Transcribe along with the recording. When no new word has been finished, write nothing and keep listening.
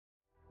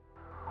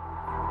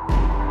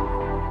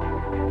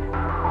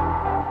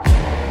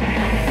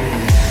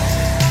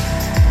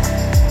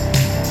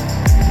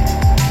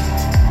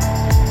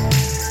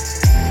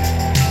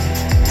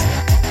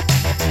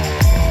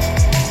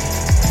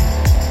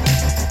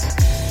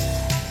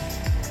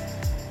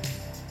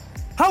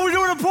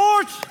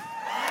church?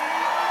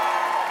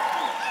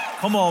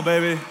 Come on,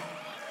 baby.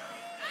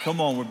 Come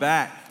on, we're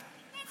back.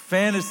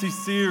 Fantasy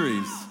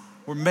series.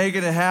 We're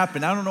making it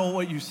happen. I don't know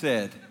what you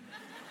said,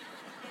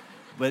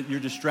 but you're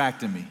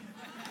distracting me.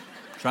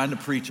 Trying to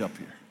preach up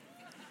here.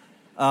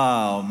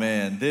 Oh,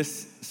 man.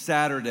 This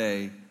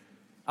Saturday,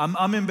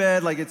 I'm in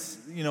bed like it's,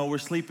 we're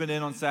sleeping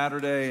in on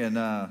Saturday, and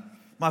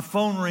my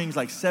phone rings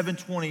like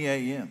 7:20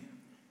 a.m.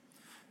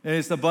 And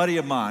it's a buddy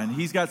of mine.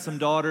 He's got some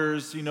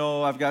daughters.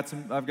 I've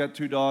got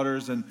two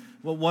daughters, and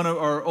one of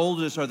our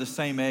oldest are the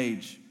same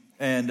age.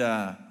 And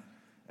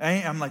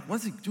I'm like,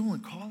 what's he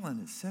doing calling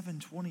at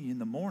 7:20 in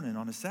the morning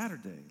on a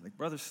Saturday? Like,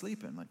 brother's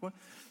sleeping. Like, what?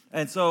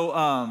 And so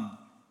I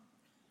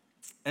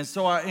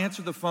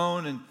answered the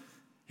phone, and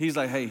he's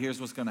like, hey, here's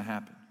what's going to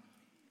happen.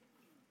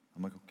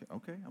 I'm like,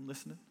 okay, I'm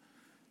listening.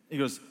 He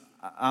goes,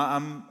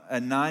 I'm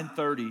at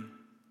 9:30.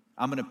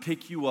 I'm going to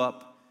pick you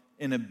up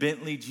in a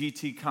Bentley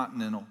GT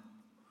Continental.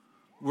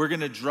 We're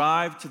going to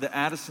drive to the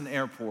Addison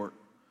Airport.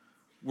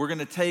 We're going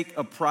to take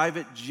a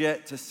private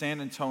jet to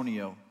San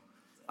Antonio.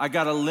 I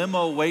got a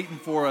limo waiting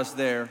for us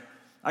there.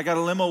 And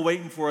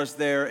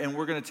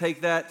we're going to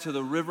take that to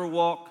the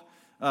Riverwalk.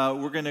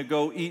 We're going to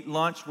go eat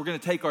lunch. We're going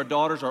to take our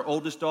daughters, our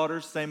oldest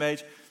daughters, same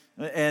age,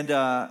 and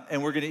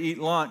we're going to eat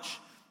lunch.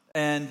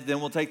 And then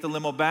we'll take the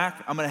limo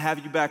back. I'm going to have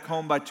you back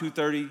home by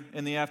 2:30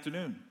 in the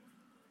afternoon.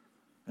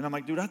 And I'm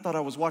like, dude, I thought I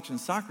was watching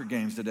soccer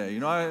games today.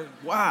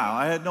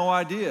 I had no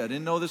idea. I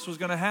didn't know this was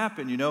going to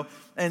happen,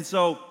 And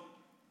so,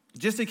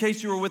 just in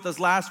case you were with us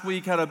last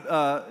week, had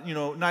a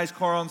nice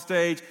car on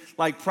stage.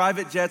 Like,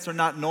 private jets are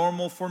not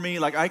normal for me.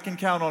 Like, I can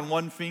count on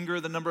one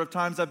finger the number of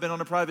times I've been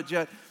on a private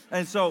jet.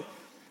 And so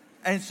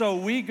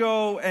we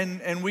go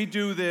and we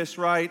do this,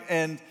 right?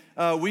 And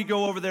we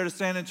go over there to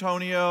San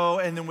Antonio,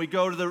 and then we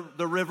go to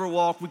the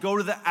Riverwalk. We go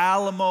to the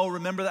Alamo.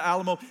 Remember the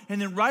Alamo?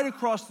 And then right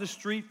across the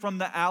street from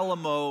the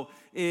Alamo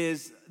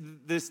is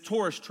this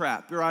tourist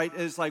trap, right?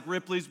 It's like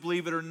Ripley's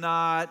Believe It or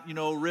Not.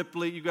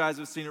 Ripley, you guys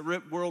have seen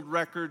it, World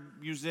Record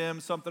Museum,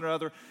 something or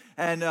other.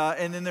 And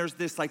then there's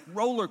this like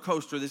roller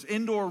coaster, this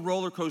indoor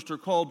roller coaster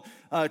called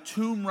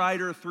Tomb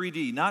Raider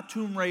 3D. Not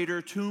Tomb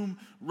Raider, Tomb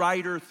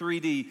Raider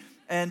 3D.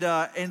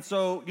 And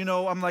so,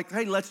 I'm like,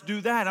 hey, let's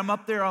do that. I'm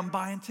up there, I'm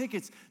buying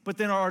tickets. But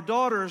then our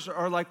daughters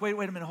are like, wait a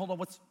minute, hold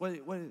on,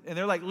 wait. And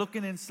they're like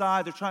looking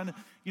inside. They're trying to,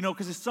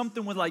 because it's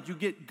something with like you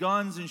get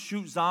guns and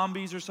shoot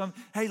zombies or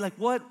something. Hey, like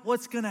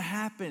what's going to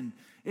happen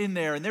in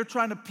there? And they're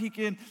trying to peek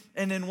in.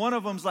 And then one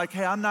of them's like,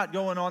 hey, I'm not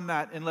going on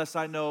that unless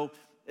I know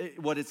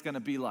what it's going to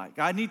be like.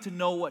 I need to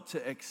know what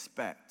to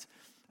expect.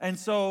 And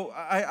so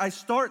I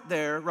start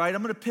there, right?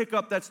 I'm going to pick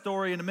up that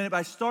story in a minute, but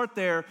I start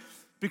there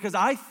because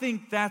I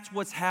think that's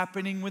what's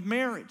happening with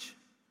marriage,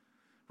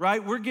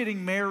 right? We're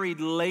getting married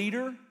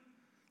later.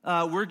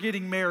 We're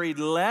getting married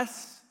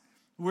less.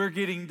 We're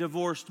getting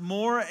divorced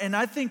more. And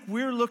I think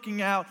we're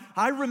looking out.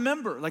 I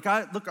remember,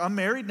 I'm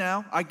married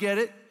now. I get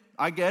it.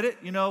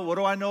 What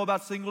do I know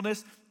about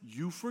singleness?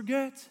 You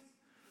forget.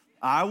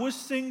 I was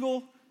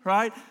single,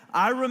 right?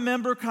 I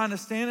remember kind of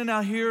standing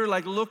out here,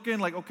 like looking,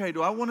 like, okay,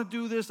 do I want to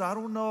do this? I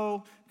don't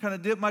know. Kind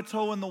of dip my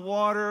toe in the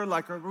water,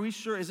 like, are we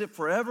sure? Is it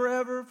forever,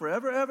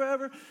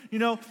 ever?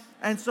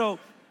 And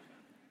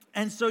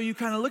so you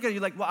kind of look at it,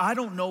 you're like, well, I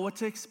don't know what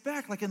to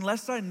expect. Like,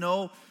 unless I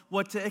know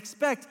what to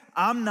expect,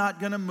 I'm not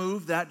going to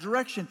move that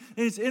direction.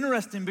 And it's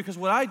interesting because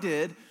what I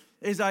did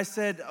is I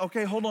said,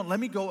 okay, hold on, let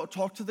me go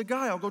talk to the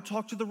guy. I'll go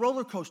talk to the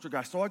roller coaster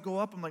guy. So I go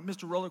up, I'm like,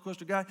 Mr. Roller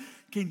Coaster Guy,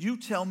 can you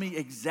tell me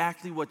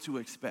exactly what to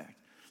expect?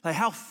 Like,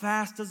 how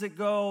fast does it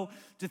go?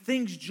 Do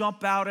things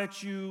jump out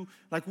at you?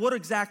 Like, what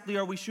exactly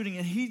are we shooting?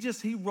 And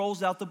he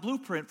rolls out the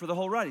blueprint for the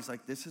whole ride. He's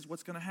like, this is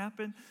what's going to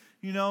happen,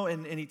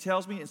 and he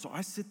tells me. And so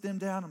I sit them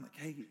down. I'm like,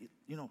 hey,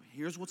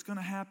 here's what's going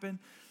to happen.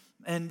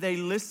 And they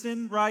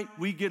listen, right?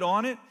 We get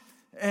on it,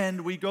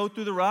 and we go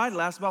through the ride. It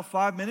lasts about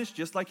 5 minutes,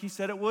 just like he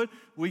said it would.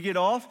 We get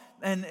off,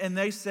 and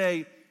they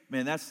say,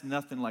 man, that's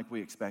nothing like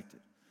we expected.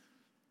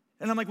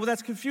 And I'm like, well,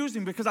 that's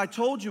confusing because I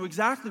told you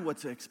exactly what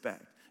to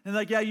expect. And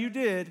they're like, yeah, you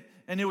did.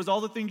 And it was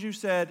all the things you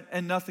said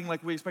and nothing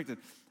like we expected.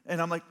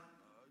 And I'm like,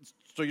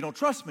 so you don't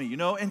trust me,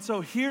 And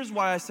so here's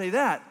why I say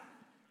that.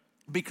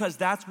 Because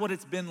that's what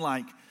it's been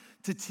like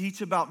to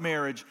teach about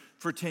marriage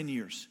for 10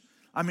 years.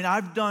 I mean,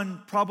 I've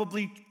done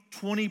probably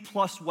 20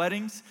 plus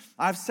weddings.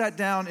 I've sat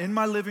down in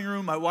my living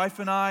room, my wife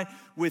and I,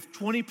 with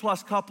 20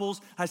 plus couples.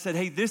 I said,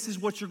 hey, this is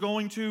what you're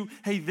going to.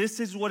 Hey,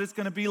 this is what it's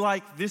going to be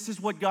like. This is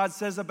what God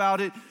says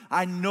about it.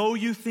 I know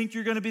you think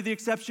you're going to be the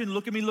exception.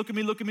 Look at me.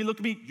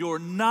 You're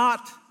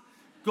not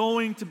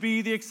going to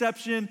be the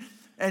exception.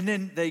 And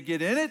then they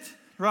get in it,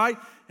 right?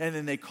 And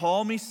then they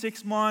call me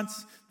 6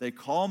 months. They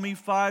call me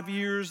 5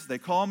 years. They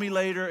call me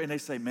later, and they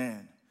say,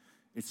 man,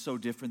 it's so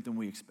different than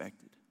we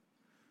expected.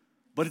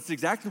 But it's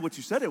exactly what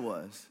you said it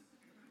was,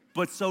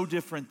 but so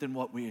different than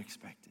what we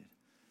expected.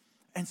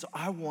 And so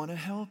I want to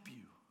help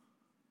you.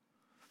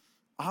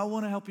 I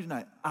want to help you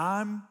tonight.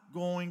 I'm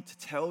going to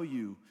tell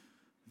you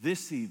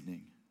this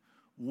evening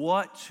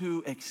what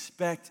to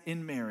expect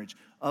in marriage,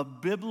 a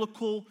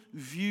biblical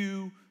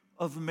view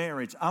of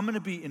marriage. I'm going to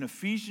be in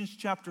Ephesians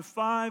chapter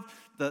 5,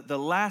 the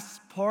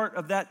last part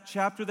of that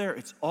chapter there.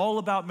 It's all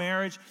about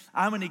marriage.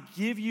 I'm going to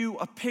give you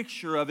a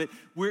picture of it.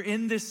 We're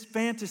in this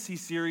fantasy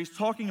series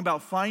talking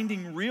about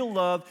finding real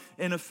love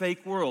in a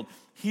fake world.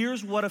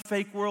 Here's what a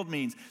fake world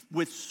means.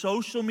 With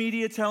social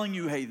media telling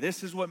you, hey,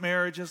 this is what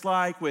marriage is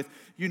like, with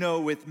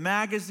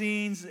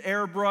magazines,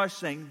 airbrush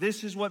saying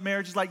this is what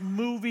marriage is like,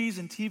 movies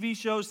and TV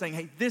shows saying,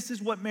 hey, this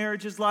is what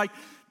marriage is like,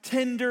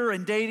 Tinder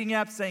and dating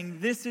apps saying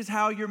this is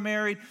how you're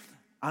married.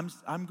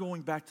 I'm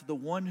going back to the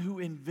one who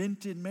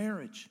invented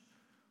marriage.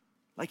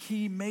 Like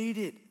he made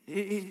it.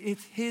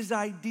 It's his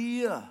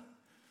idea.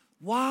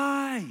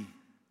 Why?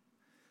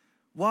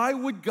 Why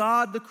would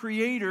God, the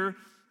creator,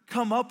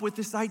 come up with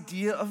this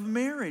idea of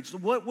marriage?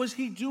 What was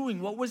he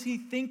doing? What was he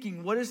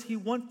thinking? What does he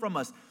want from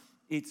us?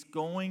 It's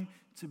going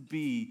to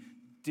be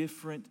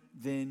different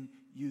than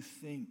you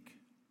think.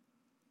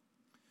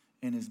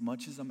 And as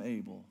much as I'm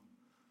able,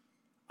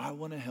 I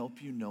want to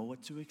help you know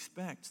what to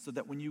expect so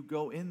that when you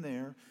go in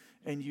there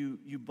and you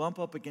bump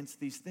up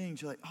against these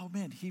things, you're like, oh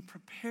man, he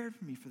prepared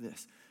me for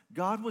this.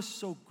 God was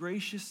so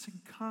gracious and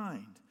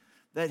kind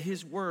that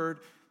his word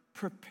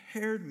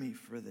prepared me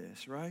for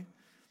this, right?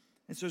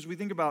 And so as we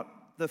think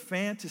about the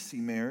fantasy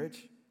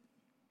marriage,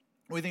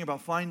 we think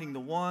about finding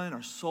the one, our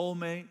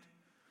soulmate.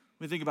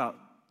 We think about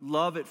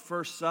love at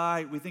first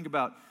sight. We think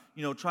about,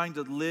 trying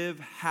to live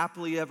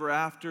happily ever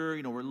after.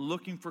 We're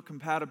looking for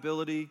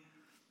compatibility.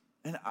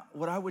 And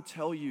what I would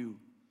tell you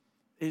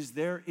is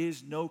there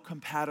is no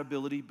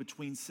compatibility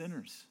between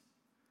sinners.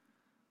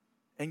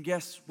 And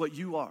guess what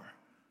you are?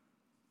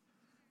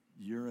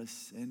 You're a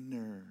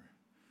sinner.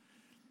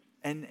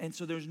 And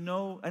so there's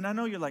no, and I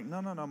know you're like,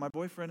 no, my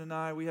boyfriend and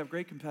I, we have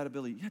great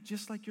compatibility. Yeah,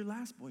 just like your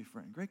last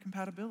boyfriend, great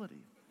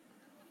compatibility,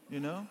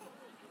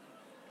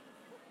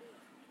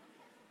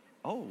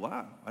 Oh,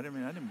 wow, I didn't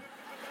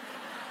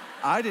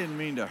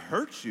mean to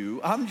hurt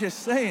you. I'm just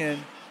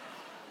saying,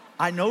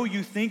 I know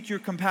you think you're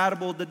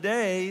compatible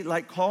today,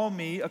 like call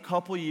me a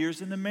couple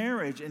years into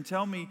marriage and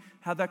tell me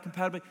how that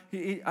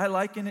compatibility, I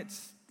liken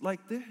it's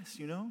like this,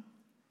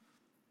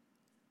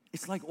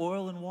 It's like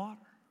oil and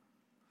water.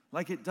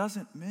 Like it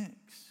doesn't mix.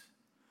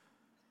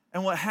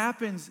 And what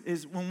happens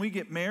is when we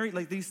get married,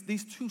 like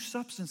these two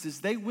substances,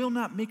 they will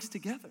not mix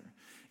together.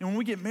 And when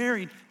we get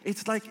married,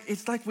 it's like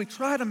we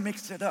try to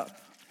mix it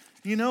up,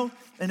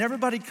 And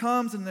everybody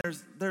comes and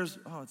there's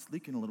oh, it's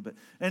leaking a little bit.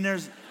 And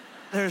there's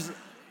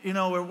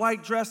we're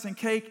white dress and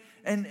cake,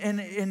 and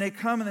they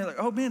come and they're like,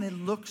 oh man, it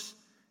looks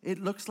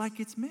like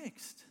it's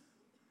mixed.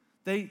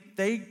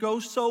 They go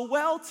so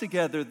well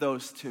together,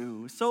 those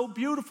two. So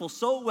beautiful,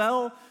 so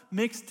well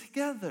mixed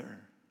together.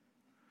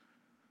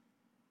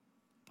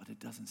 But it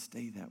doesn't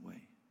stay that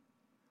way.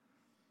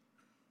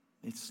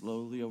 It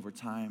slowly over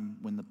time,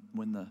 when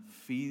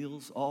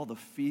all the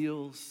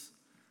feels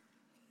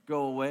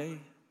go away,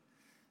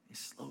 it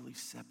slowly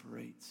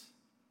separates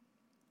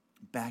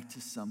back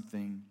to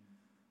something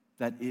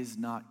that is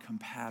not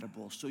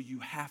compatible. So you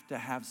have to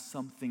have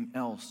something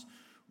else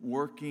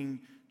working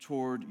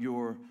toward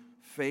your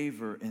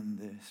favor in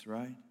this,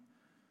 right?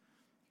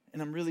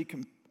 And I'm really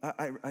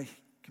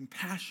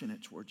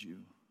compassionate towards you.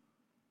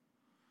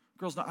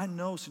 Girls, now I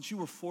know since you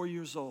were 4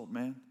 years old,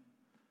 man,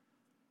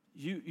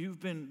 you've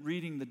been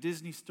reading the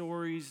Disney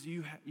stories.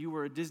 You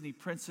were a Disney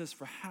princess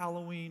for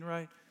Halloween,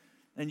 right?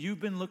 And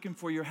you've been looking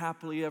for your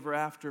happily ever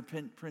after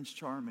Prince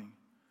Charming.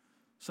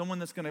 Someone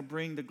that's going to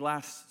bring the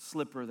glass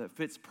slipper that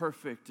fits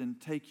perfect and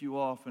take you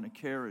off in a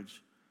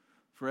carriage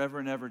forever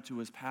and ever to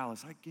his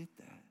palace. I get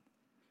that.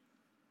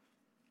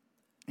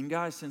 And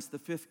guys, since the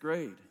 5th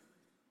grade,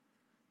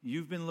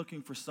 you've been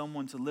looking for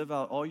someone to live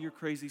out all your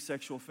crazy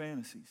sexual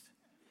fantasies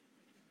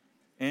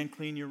and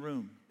clean your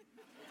room.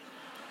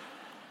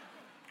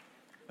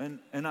 And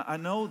I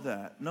know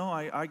that. No,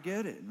 I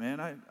get it, man.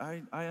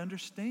 I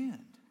understand.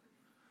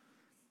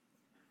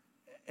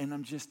 And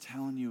I'm just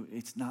telling you,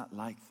 it's not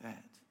like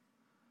that.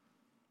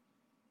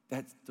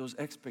 Those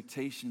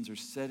expectations are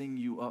setting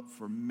you up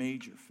for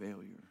major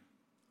failure.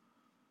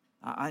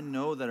 I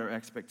know that our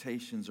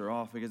expectations are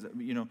off because,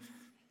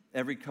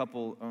 every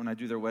couple, when I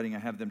do their wedding, I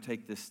have them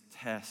take this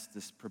test,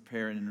 this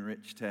prepare and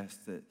enrich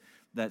test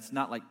that's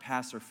not like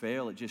pass or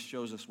fail. It just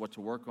shows us what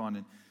to work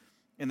on.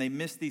 And they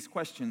miss these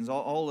questions.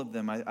 All of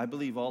them, I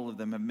believe all of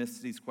them have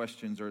missed these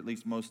questions, or at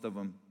least most of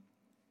them.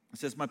 It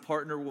says, my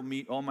partner will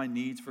meet all my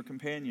needs for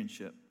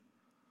companionship.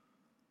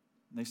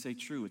 And they say,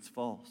 true, it's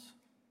false.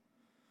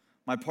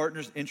 My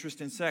partner's interest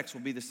in sex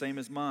will be the same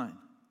as mine.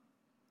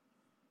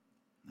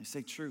 And they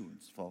say, true,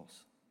 it's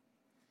false.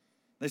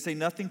 They say,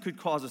 nothing could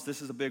cause us,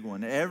 this is a big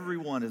one,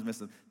 everyone has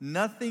missed it.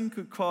 Nothing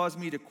could cause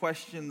me to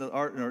question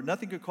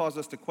nothing could cause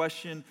us to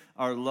question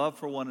our love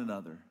for one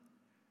another.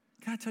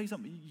 Can I tell you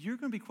something? You're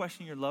going to be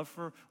questioning your love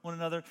for one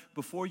another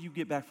before you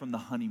get back from the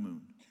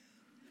honeymoon.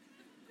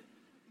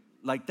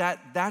 Like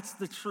that's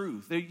the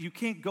truth. You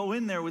can't go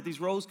in there with these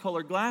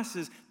rose-colored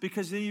glasses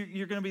because then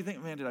you're going to be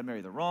thinking, man, did I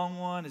marry the wrong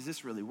one? Is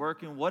this really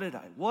working? What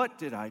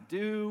did I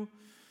do?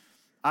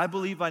 I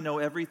believe I know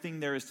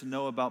everything there is to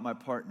know about my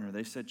partner.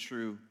 They said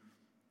true.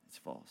 It's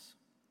false.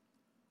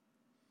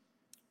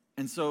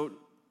 And so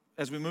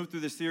as we move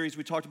through this series,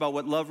 we talked about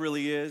what love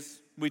really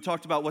is. We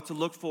talked about what to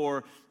look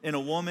for in a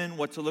woman,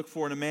 what to look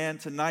for in a man.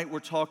 Tonight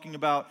we're talking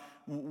about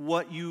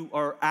what you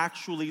are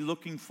actually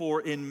looking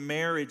for in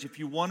marriage. If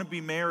you want to be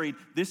married,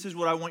 this is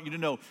what I want you to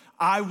know.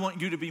 I want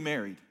you to be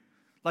married.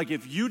 Like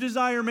if you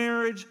desire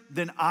marriage,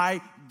 then I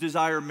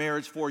desire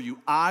marriage for you.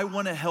 I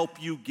want to help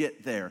you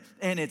get there.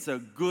 And it's a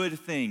good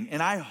thing.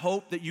 And I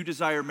hope that you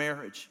desire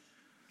marriage.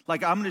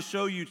 Like I'm going to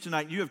show you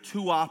tonight, you have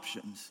two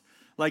options.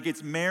 Like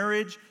it's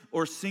marriage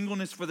or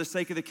singleness for the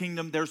sake of the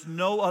kingdom. There's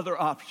no other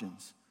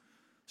options.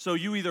 So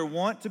you either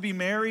want to be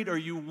married or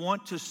you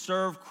want to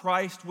serve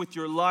Christ with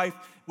your life,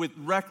 with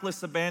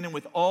reckless abandon,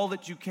 with all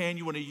that you can.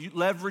 You want to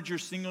leverage your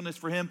singleness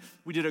for Him.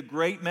 We did a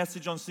great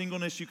message on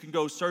singleness. You can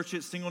go search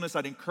it, singleness.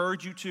 I'd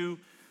encourage you to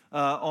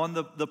on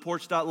the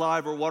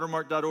porch.live or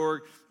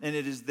watermark.org, and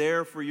it is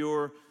there for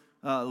your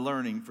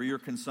learning, for your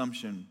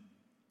consumption.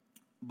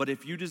 But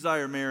if you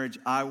desire marriage,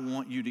 I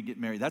want you to get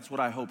married. That's what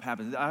I hope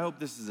happens. I hope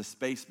this is a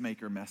space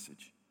maker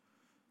message.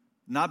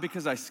 Not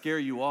because I scare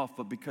you off,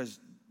 but because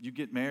you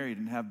get married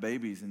and have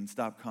babies and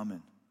stop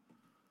coming.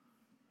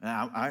 And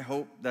I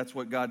hope that's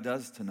what God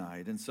does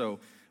tonight. And so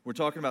we're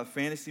talking about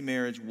fantasy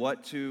marriage,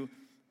 what to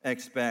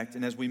expect.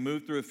 And as we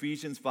move through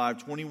Ephesians 5,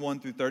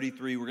 21 through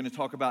 33, we're going to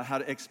talk about how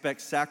to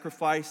expect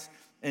sacrifice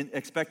and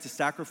expect to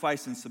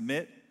sacrifice and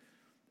submit,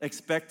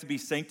 expect to be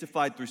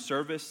sanctified through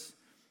service,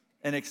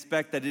 and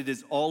expect that it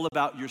is all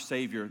about your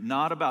Savior,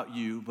 not about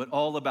you, but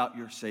all about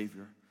your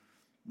Savior.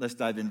 Let's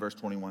dive in verse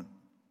 21.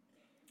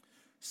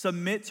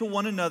 Submit to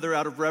one another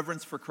out of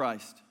reverence for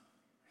Christ.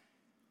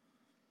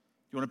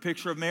 You want a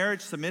picture of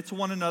marriage? Submit to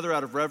one another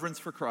out of reverence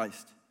for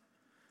Christ.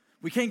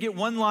 We can't get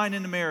one line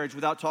into marriage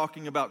without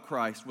talking about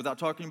Christ, without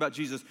talking about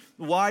Jesus.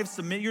 Wives,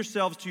 submit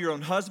yourselves to your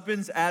own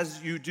husbands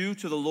as you do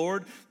to the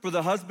Lord. For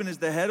the husband is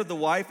the head of the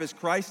wife, as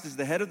Christ is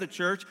the head of the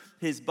church,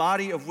 his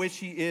body of which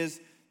he is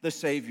the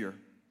Savior.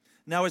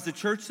 Now, as the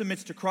church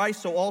submits to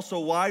Christ, so also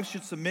wives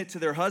should submit to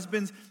their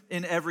husbands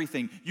in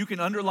everything. You can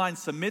underline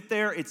submit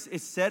there. It's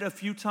said a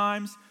few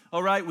times,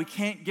 all right? We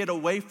can't get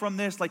away from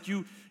this. Like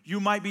you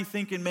might be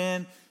thinking,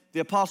 man, the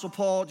Apostle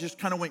Paul just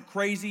kind of went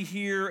crazy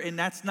here, and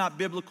that's not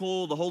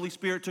biblical. The Holy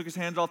Spirit took his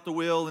hand off the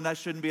wheel, and that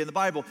shouldn't be in the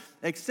Bible.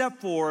 Except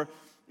for,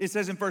 it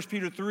says in 1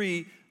 Peter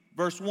 3,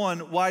 verse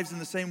 1, wives in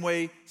the same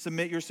way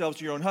submit yourselves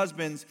to your own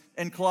husbands.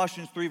 And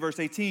Colossians 3, verse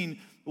 18,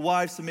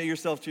 wives, submit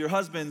yourselves to your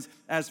husbands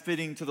as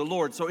fitting to the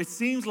Lord. So it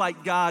seems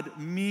like God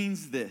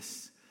means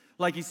this,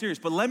 like he's serious.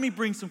 But let me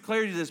bring some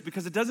clarity to this,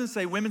 because it doesn't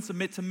say women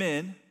submit to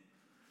men,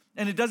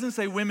 and it doesn't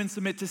say women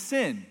submit to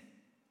sin.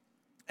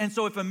 And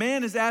so if a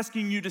man is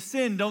asking you to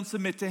sin, don't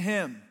submit to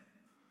him.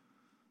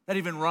 That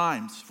even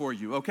rhymes for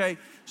you, okay?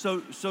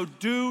 So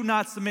do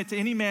not submit to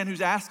any man who's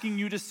asking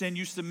you to sin.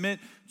 You submit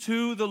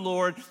to the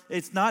Lord.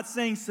 It's not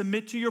saying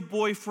submit to your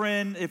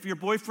boyfriend. If your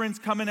boyfriend's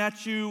coming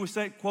at you,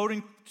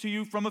 quoting to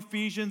you from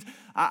Ephesians,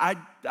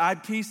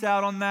 I'd peace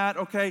out on that,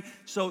 okay?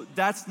 So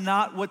that's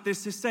not what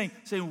this is saying.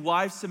 It's saying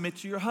wives, submit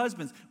to your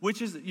husbands,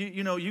 which is,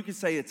 you can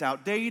say it's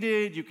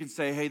outdated. You can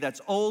say, hey,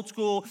 that's old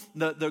school.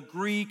 The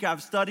Greek,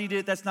 I've studied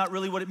it. That's not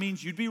really what it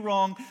means. You'd be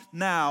wrong.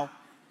 Now,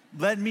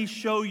 let me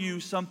show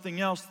you something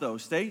else, though.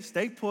 Stay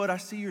put. I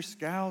see your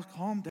scowls.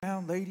 Calm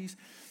down, ladies.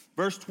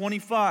 Verse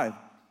 25.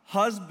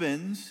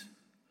 Husbands,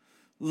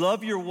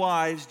 love your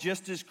wives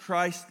just as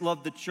Christ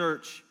loved the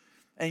church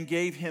and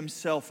gave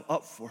himself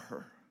up for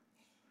her.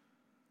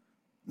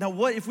 Now,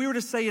 what if we were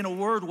to say in a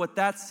word what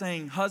that's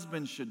saying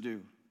husbands should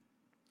do?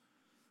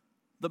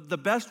 The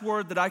best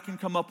word that I can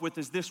come up with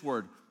is this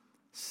word: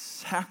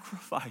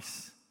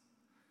 sacrifice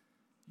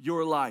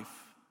your life.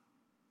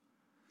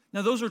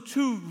 Now, those are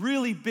two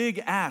really big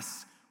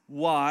asks.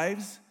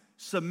 Wives,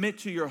 submit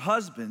to your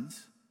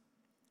husbands.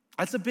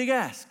 That's a big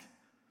ask.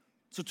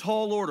 It's a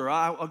tall order.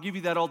 I'll give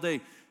you that all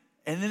day.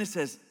 And then it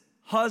says,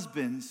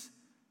 husbands,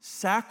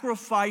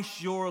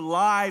 sacrifice your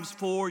lives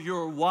for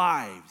your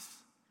wives.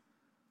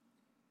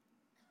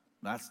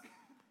 That's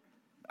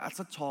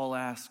a tall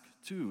ask,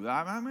 too.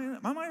 I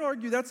might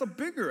argue that's a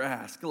bigger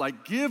ask.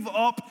 Like, give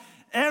up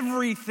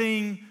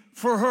everything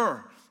for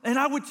her. And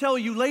I would tell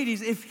you,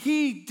 ladies, if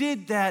he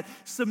did that,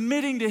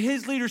 submitting to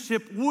his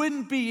leadership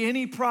wouldn't be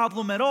any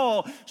problem at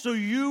all. So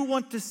you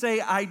want to say,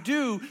 I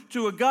do,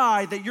 to a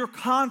guy that you're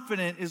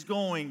confident is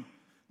going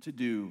to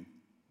do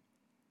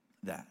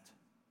that.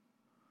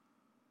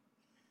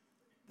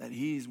 That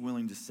he's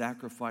willing to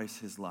sacrifice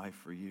his life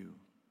for you.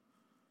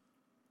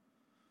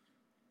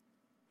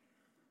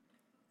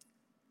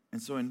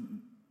 And so in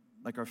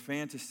like our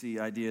fantasy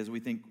ideas, we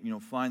think,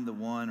 find the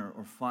one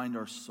or find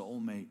our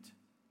soulmate.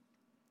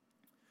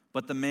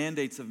 But the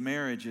mandates of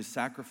marriage is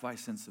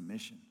sacrifice and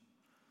submission.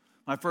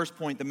 My first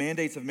point, the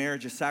mandates of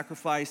marriage is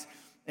sacrifice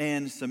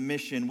and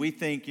submission. We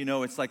think,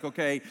 it's like,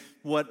 okay,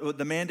 what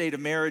the mandate of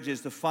marriage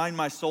is to find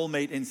my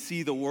soulmate and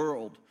see the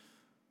world.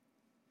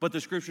 But the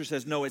scripture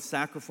says, no, it's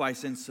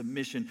sacrifice and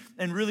submission.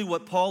 And really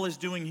what Paul is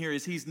doing here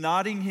is he's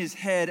nodding his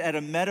head at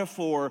a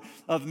metaphor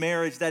of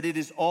marriage, that it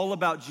is all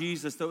about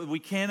Jesus. That we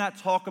cannot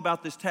talk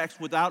about this text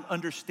without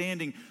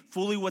understanding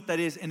fully what that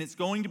is, and it's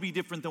going to be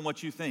different than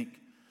what you think.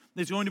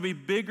 It's going to be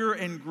bigger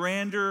and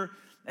grander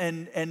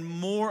and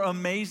more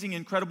amazing,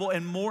 incredible,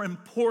 and more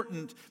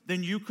important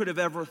than you could have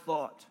ever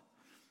thought.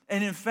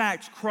 And in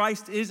fact,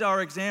 Christ is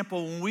our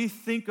example. When we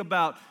think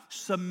about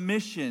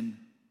submission,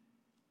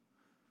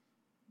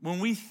 when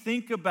we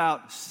think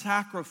about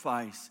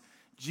sacrifice,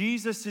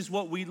 Jesus is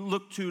what we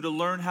look to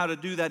learn how to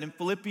do that. In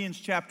Philippians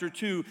chapter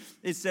 2,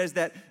 it says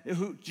that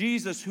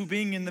Jesus, who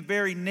being in the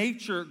very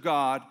nature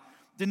God,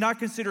 did not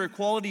consider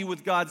equality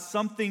with God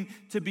something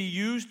to be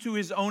used to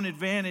his own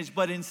advantage,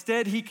 but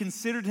instead he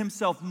considered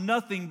himself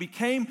nothing,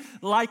 became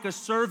like a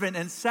servant,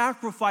 and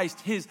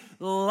sacrificed his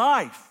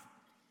life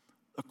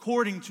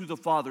according to the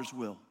Father's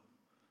will.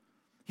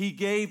 He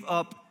gave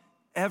up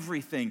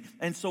everything.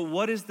 And so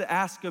what is the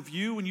ask of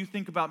you when you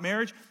think about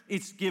marriage?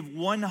 It's give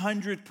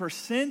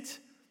 100%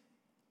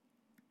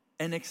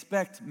 and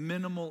expect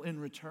minimal in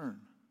return.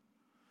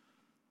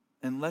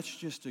 And let's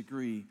just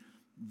agree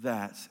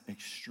that's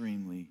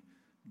extremely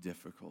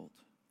difficult.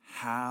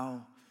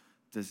 How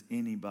does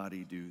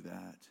anybody do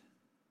that?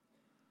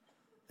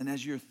 And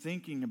as you're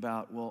thinking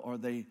about, well, are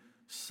they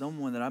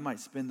someone that I might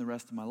spend the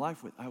rest of my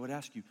life with? I would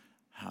ask you,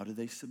 how do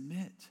they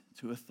submit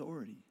to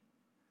authority?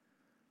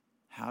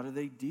 How do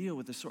they deal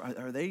with this?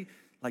 Are they,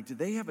 like, do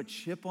they have a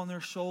chip on their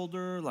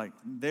shoulder, like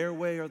their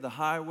way or the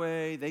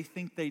highway? They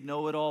think they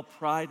know it all.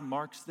 Pride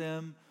marks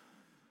them.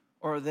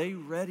 Or are they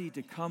ready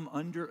to come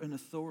under an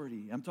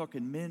authority? I'm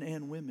talking men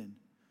and women.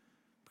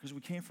 Because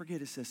we can't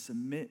forget, it says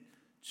submit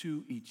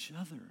to each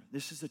other.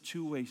 This is a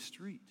two-way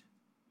street.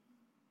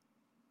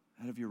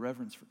 Out of your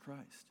reverence for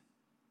Christ.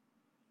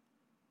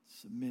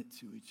 Submit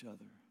to each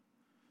other.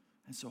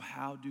 And so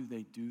how do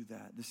they do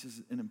that? This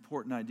is an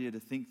important idea to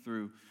think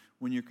through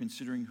when you're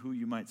considering who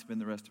you might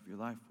spend the rest of your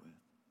life with.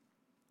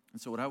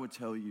 And so what I would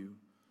tell you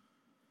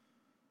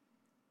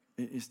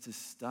is to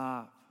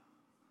stop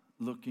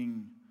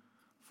looking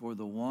for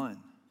the one.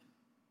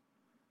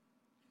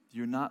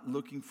 You're not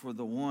looking for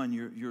the one.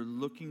 You're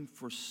looking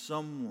for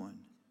someone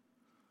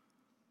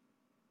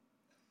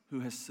who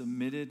has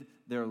submitted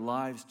their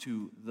lives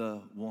to the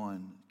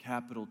one,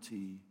 capital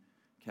T,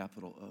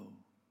 capital O.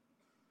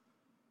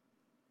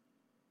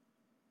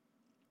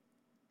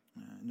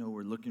 I know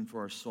we're looking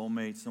for our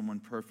soulmate, someone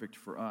perfect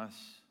for us.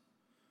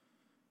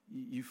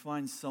 You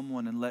find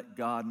someone and let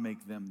God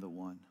make them the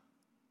one.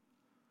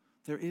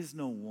 There is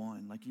no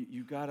one. Like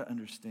you got to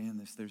understand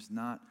this. There's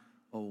not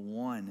a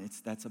one.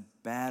 That's a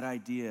bad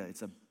idea.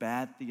 It's a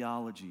bad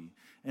theology.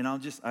 And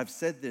I've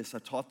said this.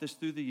 I've taught this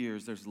through the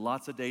years. There's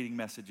lots of dating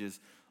messages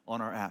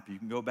on our app. You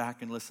can go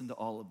back and listen to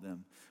all of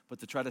them. But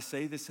to try to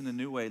say this in a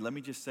new way, let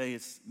me just say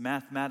it's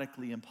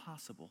mathematically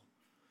impossible.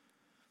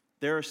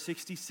 There are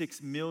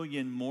 66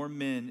 million more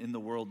men in the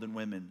world than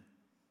women.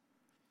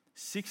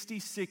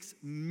 66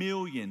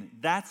 million.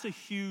 That's a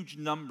huge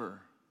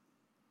number.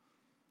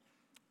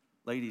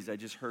 Ladies, I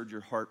just heard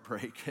your heart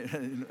break.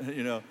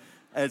 You know,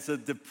 it's a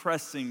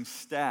depressing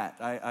stat.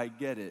 I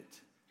get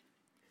it.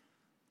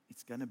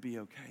 It's going to be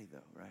okay, though,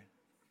 right?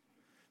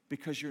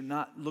 Because you're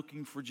not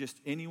looking for just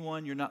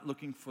anyone. You're not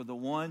looking for the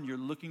one. You're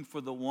looking for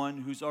the one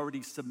who's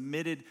already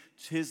submitted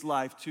his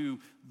life to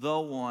the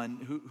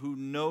one who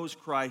knows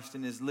Christ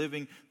and is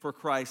living for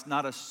Christ.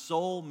 Not a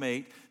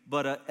soulmate,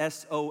 but a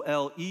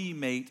S-O-L-E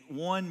mate,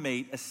 one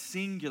mate, a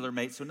singular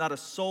mate. So not a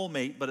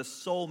soulmate, but a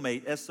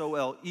soulmate,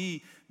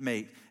 S-O-L-E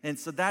mate. And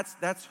so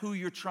that's who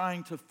you're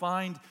trying to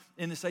find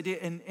in this idea.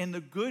 And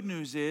the good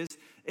news is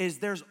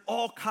there's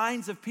all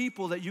kinds of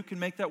people that you can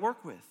make that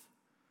work with.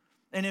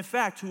 And in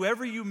fact,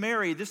 whoever you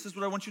marry, this is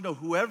what I want you to know.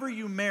 Whoever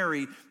you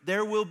marry,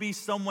 there will be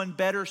someone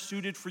better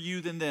suited for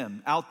you than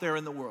them out there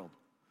in the world.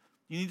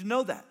 You need to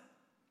know that.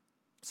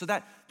 So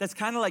that's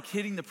kind of like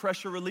hitting the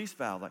pressure release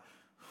valve. Like,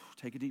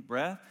 take a deep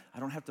breath.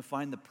 I don't have to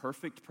find the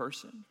perfect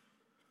person.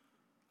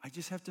 I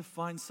just have to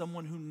find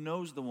someone who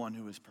knows the one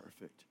who is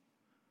perfect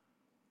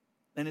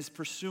and is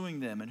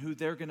pursuing them and who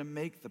they're going to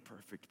make the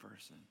perfect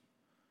person.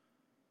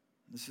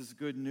 This is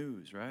good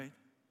news, right?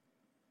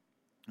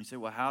 You say,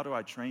 well, how do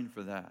I train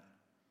for that?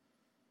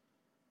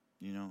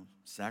 You know,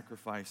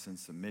 sacrifice and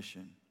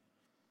submission.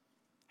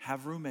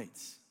 Have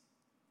roommates.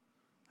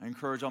 I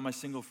encourage all my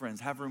single friends,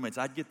 have roommates.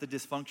 I'd get the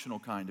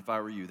dysfunctional kind if I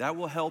were you. That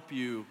will help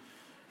you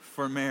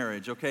for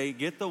marriage, okay?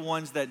 Get the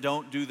ones that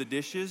don't do the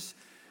dishes,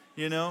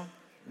 you know.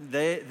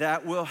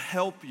 That will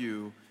help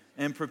you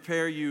and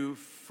prepare you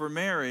for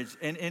marriage.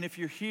 And if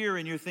you're here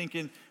and you're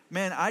thinking,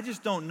 man, I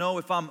just don't know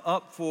if I'm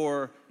up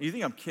for, you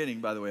think I'm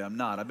kidding, by the way, I'm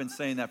not. I've been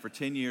saying that for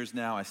 10 years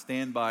now. I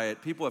stand by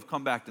it. People have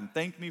come back and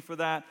thanked me for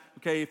that.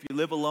 Okay, if you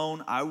live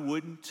alone, I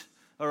wouldn't,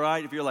 all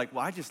right? If you're like,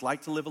 well, I just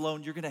like to live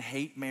alone, you're going to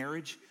hate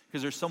marriage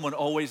because there's someone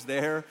always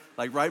there,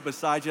 like right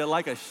beside you,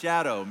 like a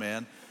shadow,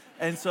 man.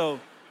 And so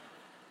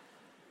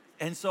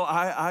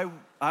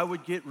I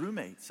would get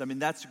roommates. I mean,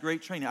 that's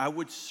great training. I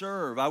would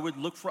serve. I would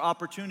look for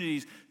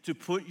opportunities to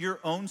put your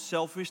own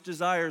selfish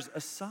desires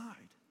aside.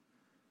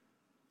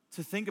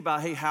 To think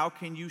about, hey, how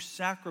can you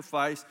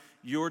sacrifice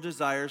your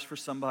desires for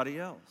somebody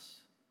else?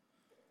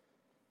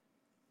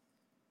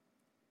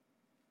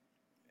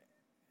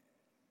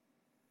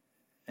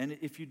 And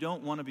if you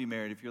don't want to be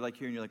married, if you're like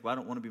here and you're like, well, I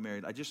don't want to be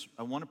married,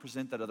 I want to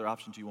present that other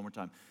option to you one more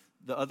time.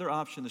 The other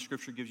option the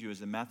scripture gives you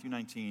is in Matthew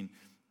 19,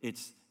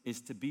 it's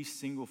to be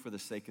single for the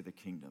sake of the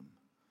kingdom.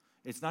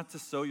 It's not to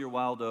sow your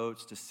wild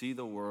oats, to see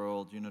the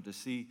world, to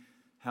see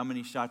how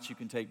many shots you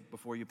can take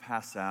before you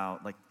pass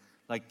out.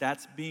 Like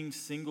that's being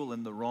single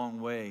in the wrong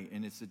way,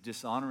 and it's a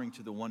dishonoring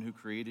to the one who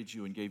created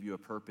you and gave you a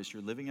purpose.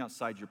 You're living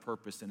outside your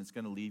purpose, and it's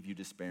going to leave you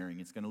despairing.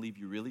 It's going to leave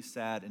you really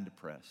sad and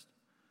depressed.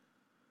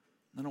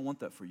 I don't want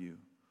that for you.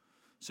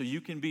 So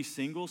you can be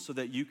single so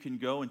that you can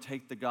go and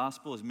take the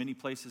gospel as many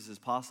places as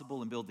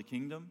possible and build the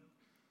kingdom,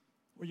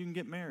 or you can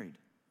get married.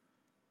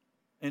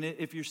 And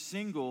if you're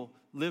single,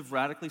 live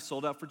radically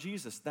sold out for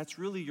Jesus. That's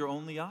really your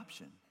only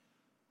option.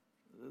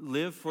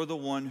 Live for the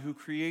one who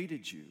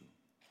created you.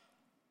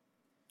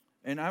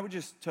 And I would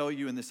just tell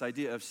you in this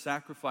idea of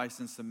sacrifice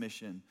and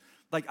submission,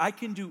 like I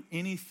can do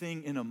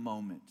anything in a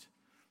moment.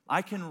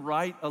 I can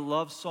write a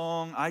love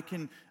song. I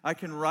can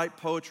write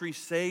poetry,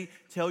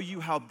 tell you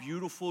how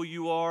beautiful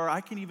you are. I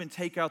can even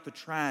take out the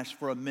trash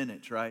for a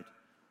minute, right?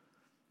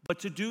 But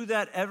to do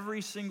that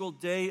every single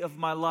day of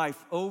my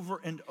life over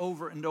and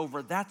over and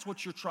over, that's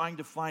what you're trying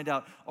to find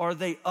out. Are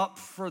they up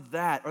for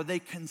that? Are they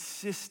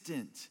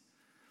consistent?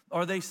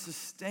 Are they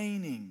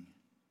sustaining?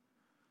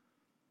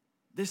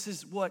 This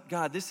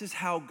is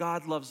how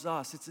God loves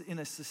us. It's in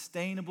a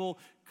sustainable,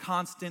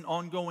 constant,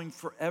 ongoing,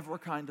 forever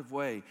kind of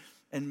way.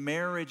 And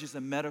marriage is a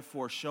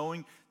metaphor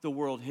showing the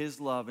world His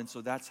love, and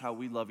so that's how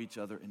we love each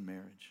other in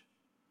marriage.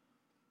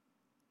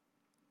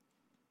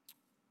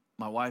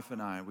 My wife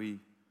and I, we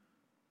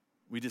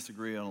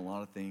disagree on a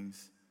lot of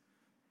things,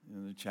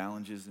 the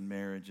challenges in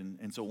marriage.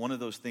 And so one of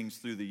those things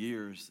through the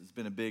years, it's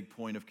been a big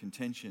point of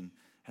contention,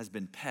 has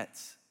been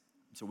pets.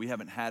 So we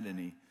haven't had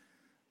any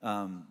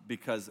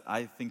because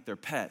I think they're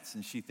pets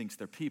and she thinks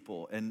they're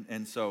people.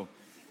 And so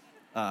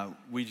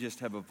we just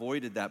have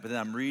avoided that. But then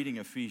I'm reading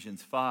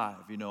Ephesians 5.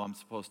 I'm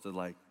supposed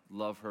to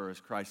love her as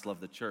Christ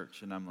loved the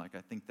church. And I'm like,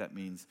 I think that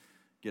means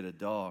get a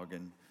dog.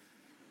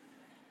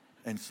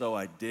 And so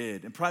I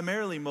did. And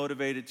primarily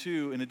motivated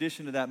too, in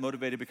addition to that,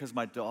 motivated because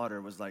my daughter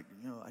was like,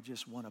 I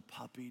just want a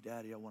puppy,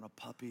 Daddy. I want a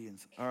puppy. And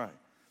so, all right.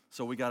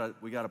 So we got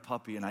a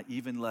puppy, and I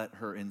even let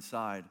her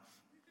inside.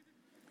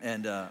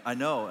 And I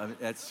know,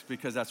 that's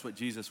because that's what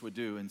Jesus would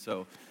do. And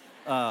so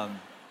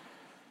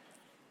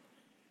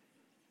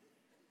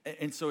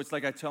and so it's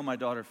like I tell my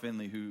daughter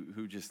Finley,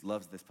 who just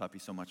loves this puppy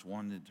so much,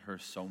 wanted her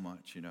so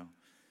much,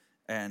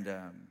 And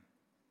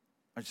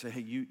I say,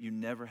 hey, you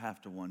never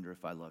have to wonder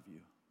if I love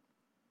you.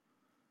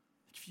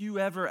 If you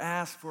ever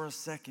ask for a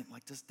second,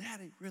 does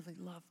Daddy really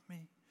love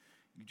me?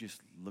 You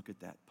just look at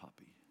that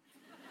puppy.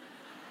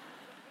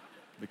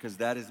 Because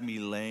that is me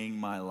laying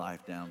my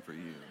life down for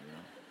you.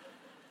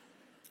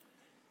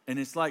 And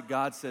it's like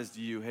God says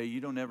to you, hey,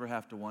 you don't ever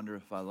have to wonder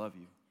if I love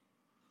you.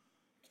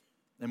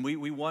 And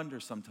we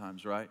wonder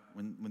sometimes, right?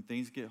 When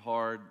things get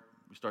hard,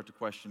 we start to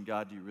question,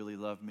 God, do you really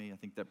love me? I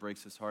think that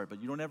breaks His heart.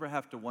 But you don't ever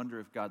have to wonder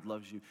if God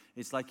loves you.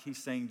 It's like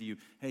He's saying to you,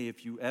 hey,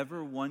 if you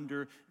ever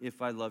wonder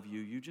if I love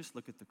you, you just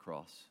look at the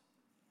cross.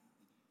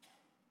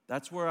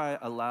 That's where I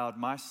allowed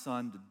my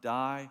Son to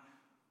die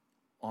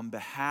on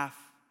behalf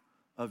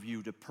of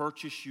you, to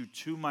purchase you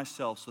to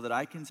myself so that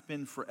I can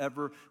spend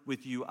forever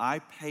with you. I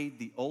paid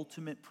the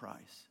ultimate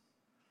price.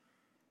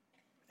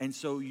 And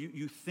so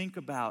you think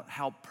about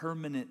how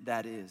permanent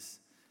that is,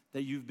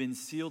 that you've been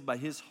sealed by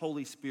His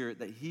Holy Spirit,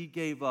 that He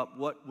gave up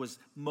what was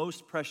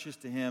most precious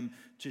to Him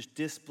to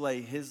display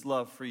His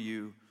love for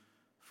you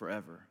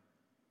forever.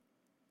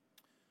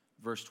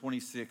 Verse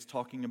 26,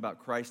 talking about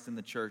Christ and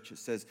the church, it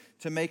says,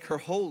 to make her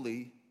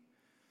holy.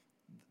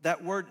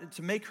 That word,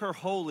 to make her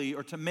holy,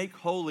 or to make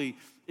holy,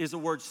 is a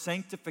word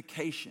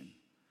sanctification.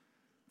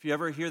 If you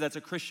ever hear that's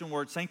a Christian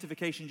word,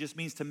 sanctification just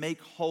means to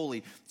make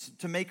holy.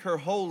 To make her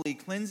holy,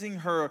 cleansing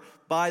her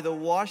by the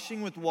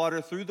washing with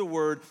water through the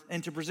word,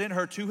 and to present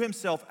her to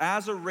Himself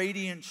as a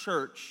radiant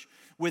church,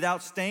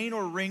 without stain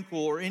or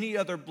wrinkle or any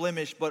other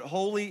blemish, but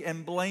holy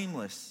and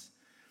blameless.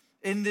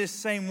 In this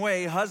same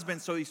way,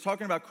 husbands, so he's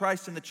talking about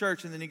Christ and the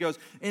church, and then he goes,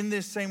 in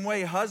this same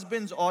way,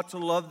 husbands ought to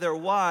love their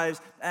wives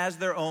as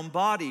their own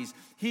bodies.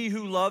 He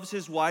who loves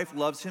his wife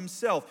loves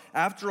himself.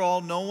 After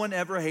all, no one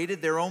ever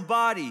hated their own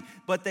body,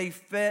 but they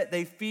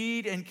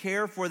feed and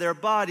care for their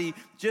body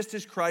just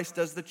as Christ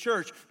does the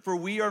church, for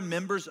we are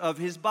members of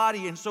His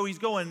body. And so he's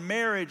going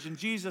marriage and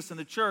Jesus and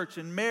the church,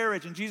 and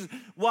marriage and Jesus,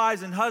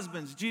 wives and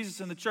husbands,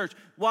 Jesus and the church,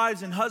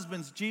 wives and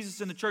husbands,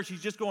 Jesus and the church.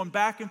 He's just going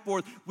back and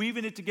forth,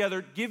 weaving it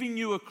together, giving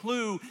you a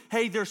clue.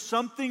 Hey, there's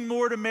something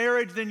more to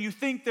marriage than you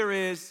think there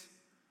is.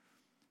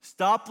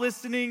 Stop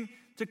listening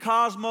to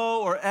Cosmo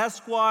or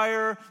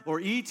Esquire or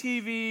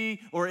ETV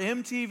or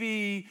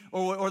MTV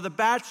or The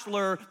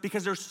Bachelor,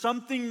 because there's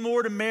something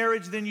more to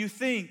marriage than you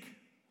think.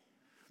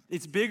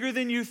 It's bigger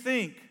than you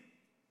think.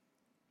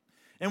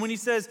 And when he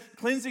says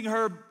cleansing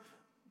her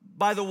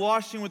by the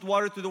washing with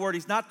water through the word,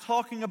 he's not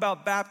talking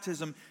about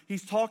baptism.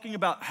 He's talking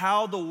about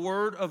how the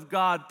word of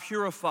God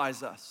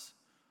purifies us.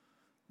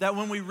 That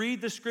when we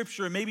read the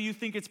scripture, and maybe you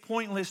think it's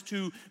pointless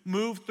to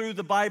move through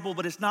the Bible,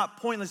 but it's not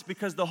pointless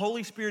because the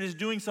Holy Spirit is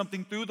doing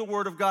something through the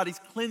Word of God. He's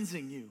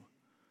cleansing you.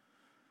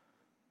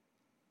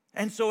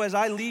 And so as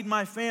I lead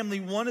my family,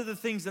 one of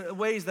the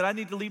ways that I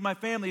need to lead my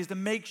family is to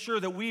make sure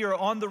that we are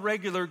on the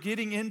regular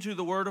getting into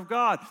the Word of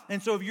God.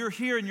 And so if you're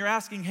here and you're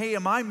asking, hey,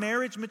 am I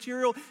marriage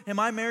material? Am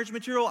I marriage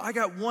material? I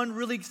got one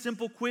really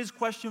simple quiz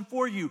question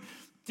for you.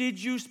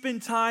 Did you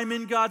spend time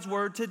in God's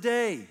Word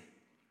today?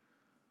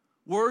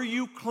 Were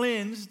you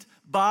cleansed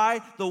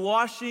by the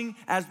washing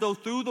as though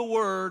through the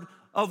Word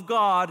of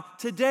God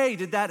today?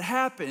 Did that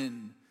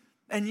happen?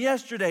 And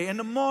yesterday and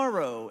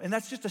tomorrow? And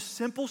that's just a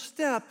simple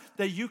step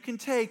that you can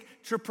take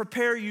to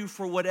prepare you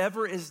for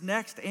whatever is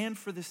next and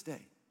for this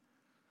day.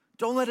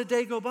 Don't let a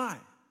day go by.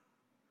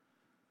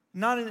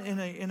 Not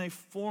in a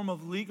form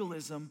of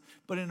legalism,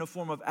 but in a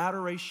form of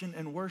adoration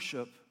and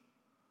worship.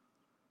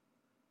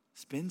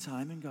 Spend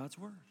time in God's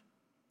Word.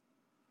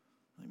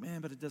 Like,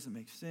 man, but it doesn't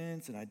make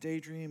sense, and I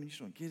daydream, and you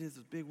just don't get it,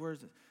 those big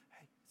words.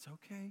 Hey, it's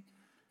okay.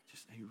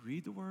 Just, hey,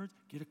 read the words,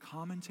 get a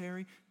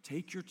commentary,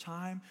 take your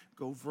time,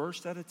 go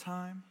verse at a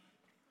time.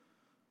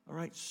 All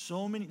right,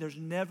 there's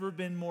never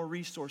been more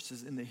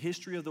resources in the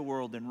history of the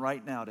world than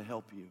right now to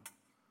help you.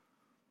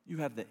 You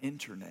have the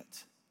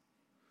internet.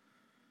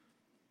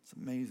 It's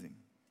amazing.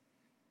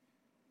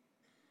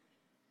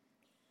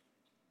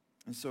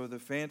 And so the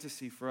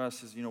fantasy for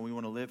us is, we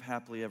want to live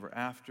happily ever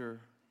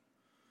after,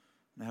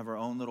 and have our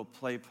own little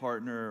play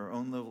partner, our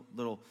own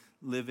little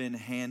live-in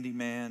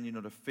handyman,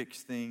 to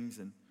fix things.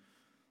 And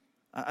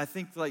I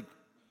think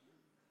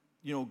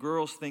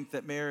girls think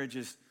that marriage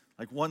is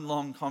like one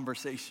long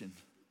conversation.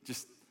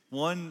 Just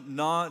one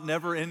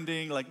never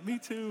ending, like, me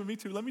too,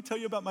 let me tell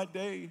you about my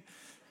day.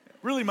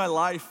 Really my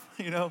life,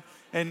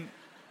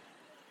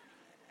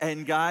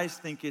 And guys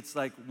think it's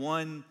like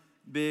one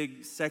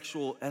big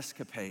sexual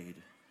escapade,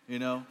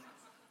 There's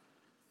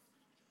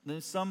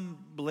some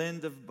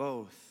blend of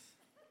both.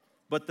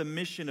 But the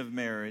mission of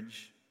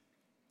marriage,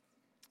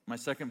 my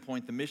second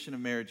point, the mission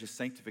of marriage is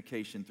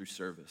sanctification through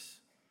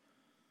service.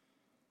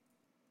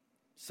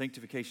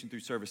 Sanctification through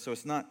service. So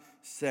it's not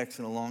sex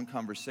and a long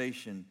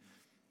conversation.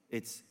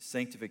 It's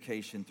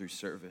sanctification through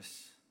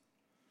service.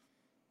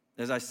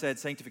 As I said,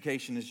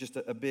 sanctification is just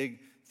a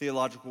big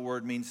theological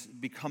word, means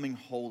becoming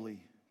holy.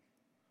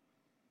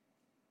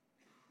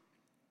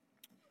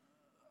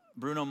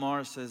 Bruno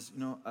Mars says,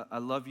 I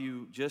love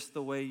you just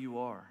the way you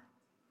are.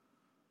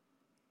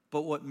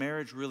 But what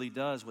marriage really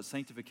does, what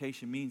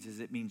sanctification means, is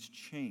it means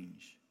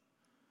change.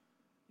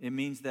 It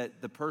means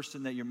that the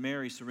person that you're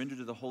married, surrendered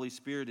to the Holy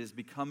Spirit, is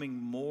becoming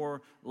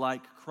more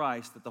like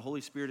Christ, that the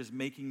Holy Spirit is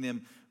making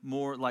them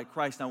more like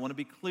Christ. Now, I want to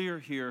be clear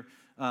here.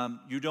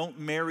 You don't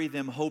marry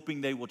them hoping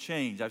they will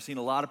change. I've seen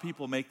a lot of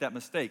people make that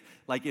mistake.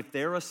 Like, if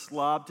they're a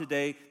slob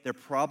today, they're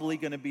probably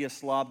going to be a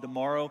slob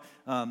tomorrow.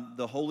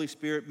 The Holy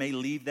Spirit may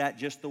leave that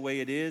just the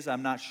way it is.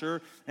 I'm not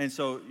sure. And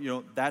so,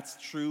 that's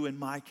true in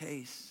my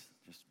case.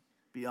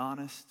 Be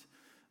honest,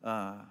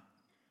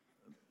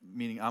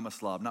 meaning I'm a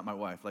slob, not my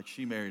wife. Like,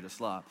 she married a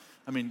slob.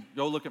 I mean,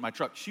 go look at my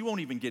truck. She won't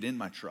even get in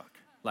my truck.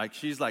 Like,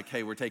 she's like,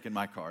 hey, we're taking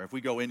my car. If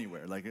we go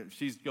anywhere, like,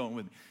 she's going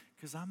with me.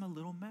 Because I'm a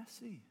little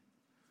messy,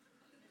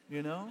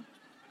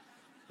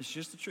 It's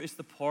just the truth. It's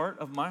the part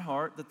of my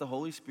heart that the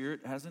Holy Spirit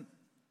hasn't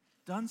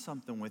done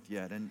something with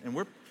yet. And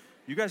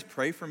you guys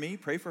pray for me,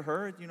 pray for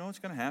her. It's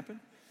going to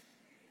happen.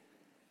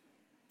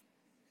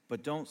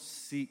 But don't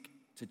seek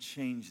to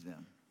change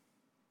them.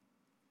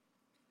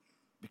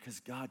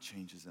 Because God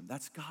changes them.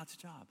 That's God's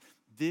job.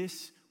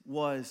 This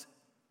was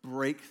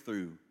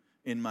breakthrough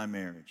in my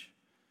marriage.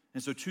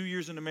 And so 2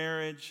 years into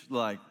marriage,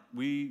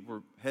 we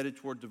were headed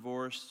toward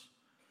divorce,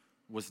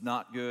 was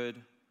not good.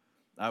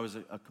 I was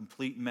a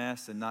complete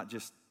mess, and not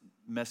just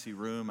messy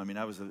room. I mean,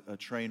 I was a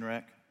train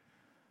wreck.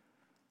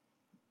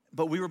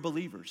 But we were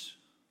believers.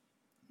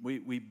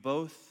 We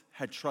both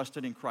had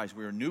trusted in Christ.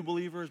 We were new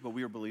believers, but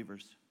we were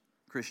believers,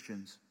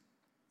 Christians.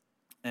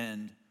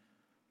 And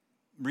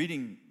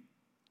reading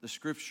the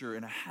scripture,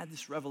 and I had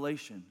this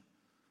revelation.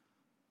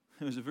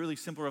 It was a really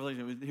simple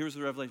revelation. Here's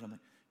the revelation. I'm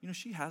like,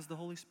 she has the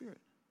Holy Spirit.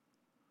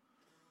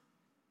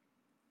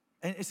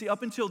 And see,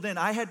 up until then,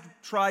 I had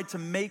tried to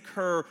make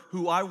her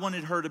who I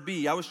wanted her to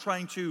be. I was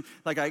trying to,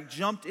 I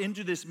jumped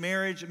into this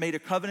marriage, made a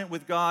covenant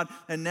with God,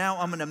 and now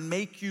I'm going to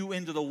make you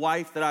into the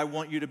wife that I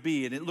want you to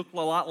be. And it looked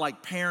a lot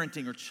like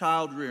parenting or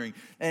child rearing.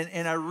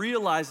 And I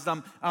realized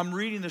as I'm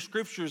reading the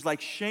scriptures,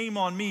 shame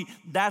on me.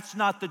 That's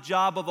not the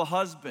job of a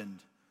husband.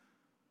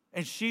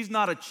 And she's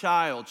not a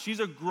child. She's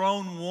a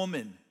grown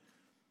woman.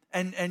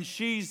 And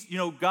she's,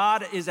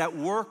 God is at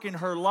work in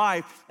her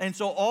life. And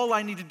so all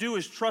I need to do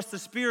is trust the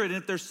Spirit. And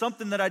if there's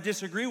something that I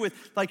disagree with,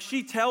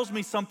 she tells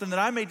me something that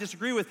I may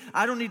disagree with,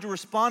 I don't need to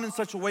respond in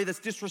such a way that's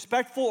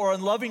disrespectful or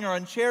unloving or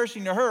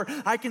uncherishing to her.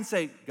 I can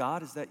say,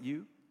 God, is that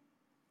you?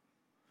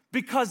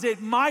 Because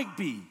it might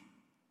be.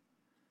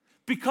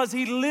 Because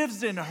He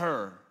lives in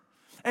her.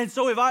 And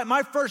so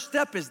my first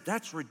step is,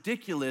 that's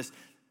ridiculous.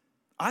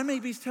 I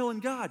may be telling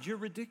God, you're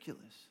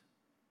ridiculous.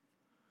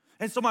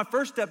 And so my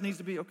first step needs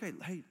to be, okay,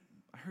 hey,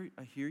 I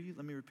I hear you.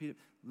 Let me repeat it.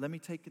 Let me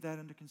take that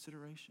into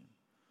consideration.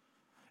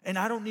 And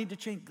I don't need to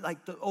change, like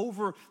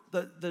over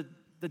the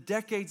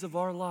decades of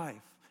our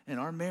life and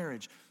our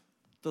marriage,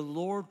 the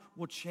Lord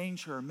will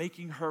change her,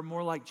 making her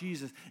more like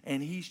Jesus.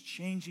 And He's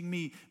changing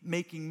me,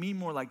 making me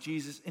more like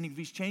Jesus. And if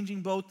He's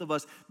changing both of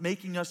us,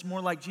 making us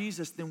more like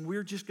Jesus, then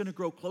we're just going to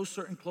grow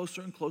closer and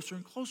closer and closer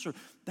and closer.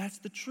 That's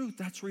the truth.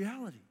 That's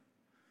reality.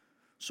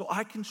 So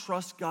I can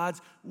trust God's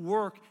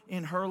work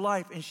in her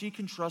life, and she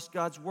can trust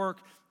God's work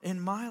in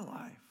my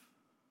life.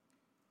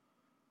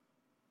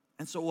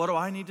 And so what do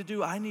I need to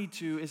do? I need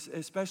to,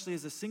 especially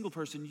as a single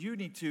person, you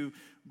need to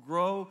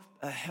grow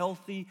a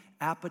healthy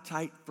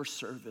appetite for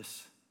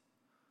service.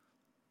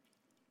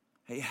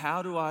 Hey,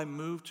 how do I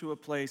move to a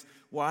place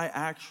where I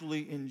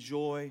actually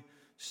enjoy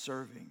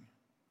serving?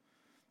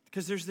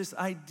 Because there's this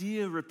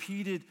idea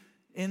repeated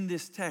in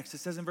this text. It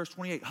says in verse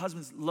 28,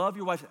 husbands, love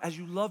your wife as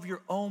you love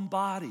your own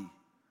body.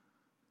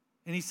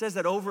 And he says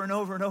that over and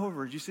over and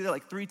over. Did you see that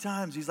like 3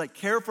 times? He's like,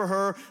 care for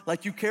her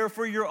like you care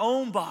for your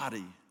own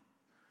body.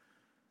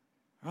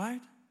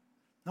 Right?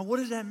 Now, what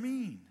does that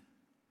mean?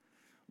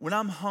 When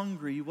I'm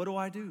hungry, what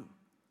do?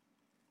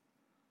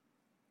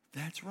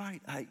 That's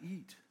right, I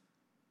eat.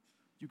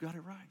 You got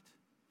it right.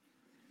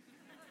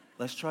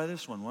 Let's try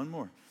this one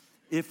more.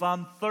 If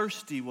I'm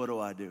thirsty, what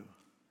do?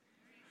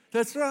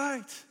 That's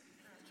right.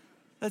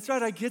 That's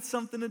right, I get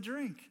something to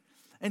drink.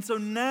 And so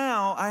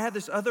now I have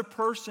this other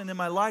person in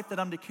my life that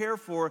I'm to care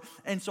for,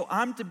 and so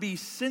I'm to be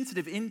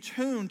sensitive, in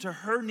tune to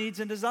her needs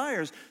and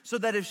desires, so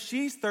that if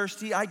she's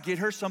thirsty, I get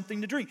her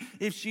something to drink.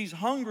 If she's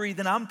hungry,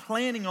 then I'm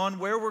planning on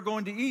where we're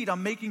going to eat.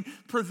 I'm making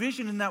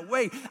provision in that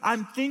way.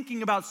 I'm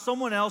thinking about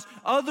someone else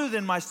other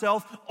than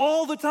myself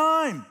all the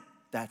time.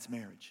 That's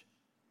marriage.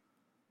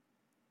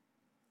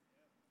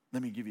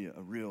 Let me give you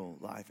a real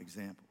life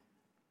example.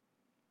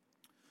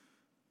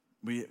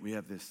 We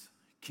have this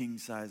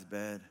king-size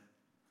bed.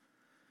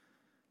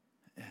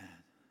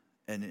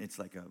 And it's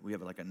we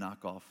have like a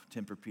knockoff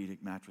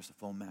Tempur-Pedic mattress, a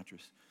foam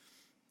mattress.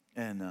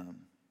 And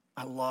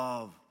I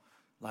love,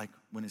 like,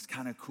 when it's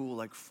kind of cool,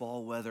 like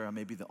fall weather. I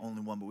may be the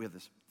only one, but we have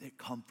this big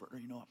comforter.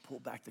 You know, I pull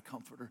back the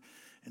comforter,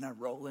 and I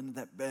roll into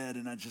that bed,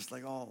 and I just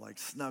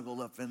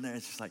snuggled up in there.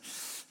 It's just like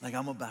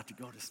I'm about to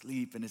go to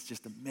sleep, and it's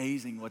just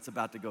amazing what's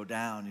about to go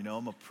down. You know,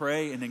 I'm going to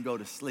pray and then go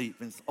to sleep,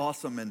 and it's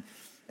awesome.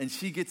 And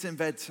she gets in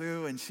bed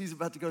too, and she's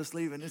about to go to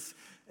sleep, and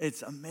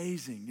it's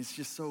amazing. It's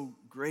just so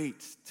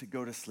great to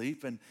go to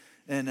sleep, and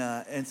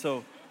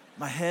so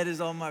my head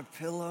is on my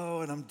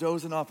pillow, and I'm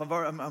dozing off.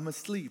 I'm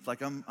asleep,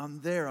 like I'm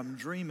there, I'm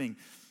dreaming,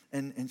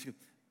 and she goes,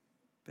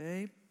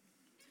 babe,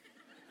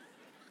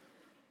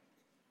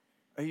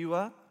 are you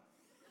up?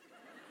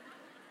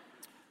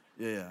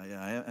 Yeah,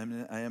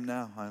 I am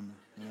now.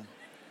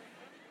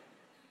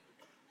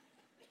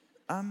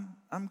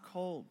 I'm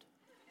cold.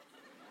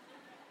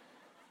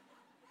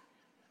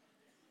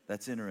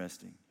 That's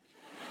interesting.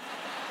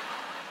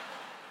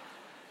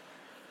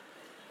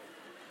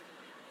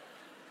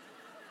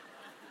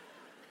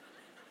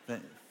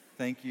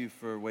 Thank you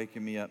for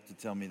waking me up to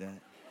tell me that.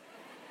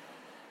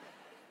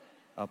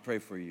 I'll pray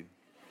for you.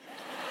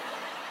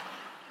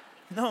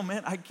 No,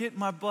 man, I get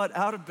my butt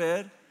out of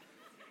bed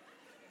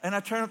and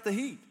I turn up the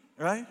heat,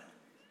 right?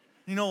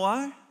 You know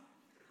why?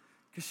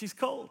 Because she's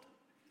cold.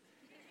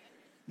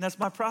 And that's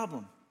my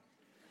problem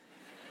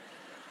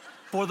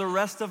for the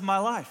rest of my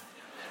life.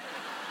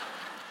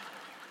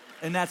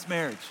 And that's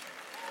marriage.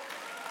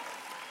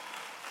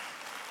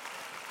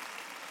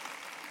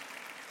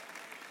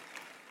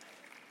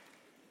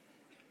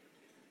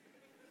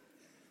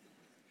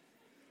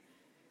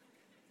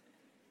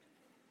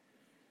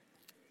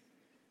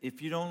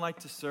 If you don't like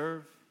to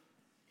serve,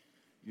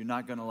 you're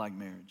not going to like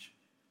marriage.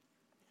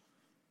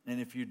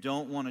 And if you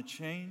don't want to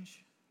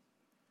change,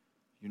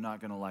 you're not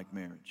going to like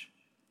marriage.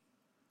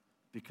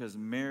 Because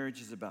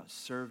marriage is about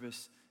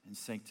service and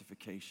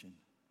sanctification.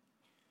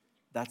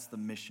 That's the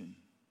mission.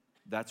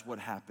 That's what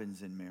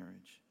happens in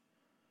marriage.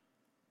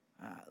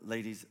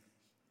 Ladies,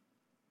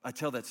 I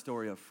tell that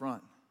story up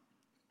front.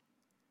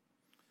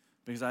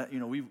 Because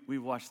we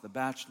watched The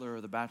Bachelor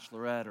or The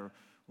Bachelorette or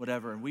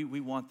whatever, and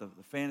we want the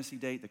fantasy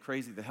date, the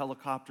crazy, the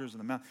helicopters and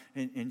the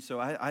mountain. And so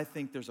I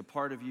think there's a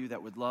part of you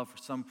that would love for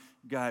some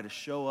guy to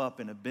show up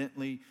in a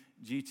Bentley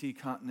GT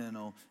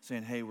Continental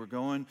saying, hey, we're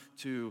going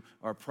to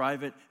our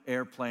private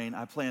airplane.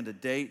 I planned a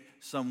date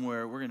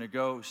somewhere. We're going to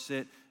go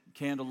sit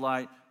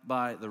candlelight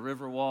by the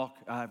Riverwalk.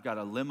 I've got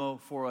a limo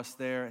for us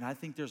there. And I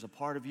think there's a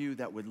part of you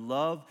that would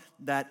love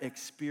that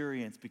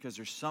experience because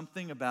there's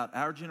something about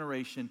our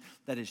generation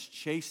that is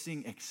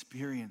chasing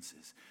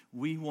experiences.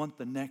 We want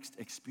the next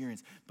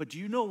experience. But do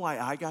you know why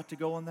I got to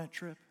go on that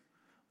trip?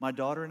 My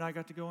daughter and I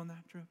got to go on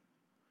that trip.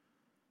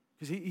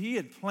 Because he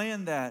had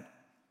planned that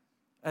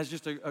as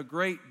just a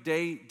great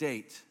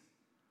date.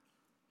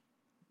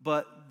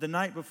 But the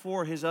night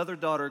before, his other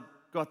daughter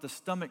got the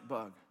stomach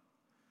bug.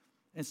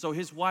 And so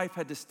his wife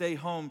had to stay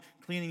home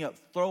cleaning up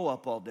throw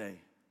up all day.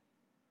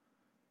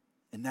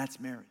 And that's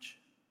marriage.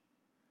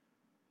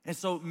 And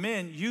so,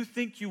 men, you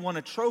think you want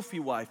a trophy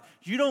wife.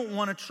 You don't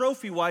want a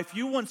trophy wife.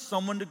 You want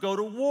someone to go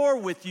to war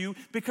with you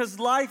because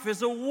life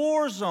is a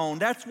war zone.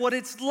 That's what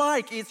it's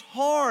like. It's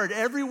hard.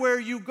 Everywhere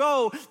you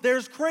go,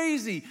 there's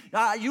crazy.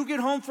 You get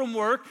home from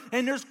work,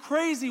 and there's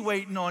crazy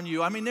waiting on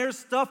you. I mean, there's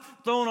stuff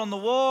thrown on the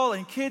wall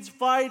and kids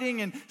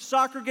fighting and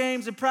soccer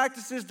games and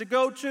practices to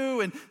go to,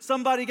 and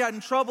somebody got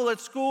in trouble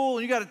at school,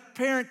 and you got a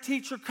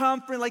parent-teacher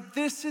conference. Like,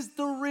 this is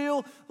the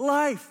real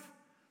life.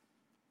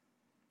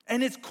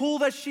 And it's cool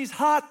that she's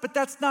hot, but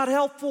that's not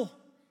helpful.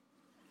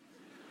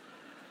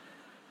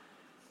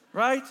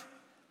 Right?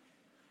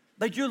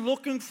 Like, you're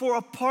looking for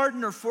a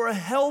partner, for a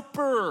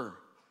helper.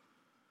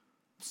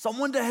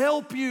 Someone to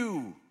help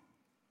you.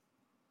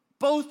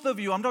 Both of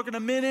you. I'm talking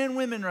to men and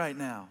women right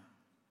now.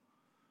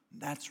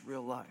 That's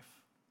real life.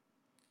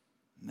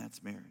 And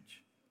that's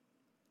marriage.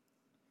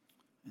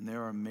 And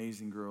there are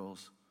amazing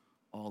girls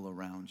all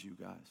around you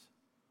guys.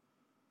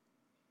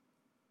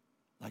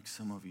 Like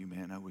some of you,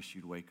 man, I wish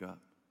you'd wake up.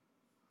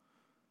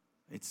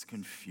 It's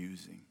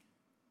confusing.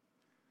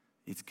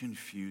 It's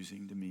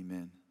confusing to me,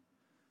 men,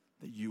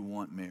 that you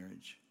want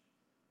marriage.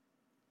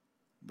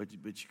 But you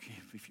can't,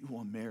 if you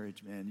want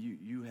marriage, man,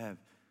 you have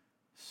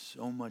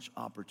so much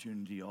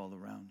opportunity all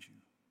around you.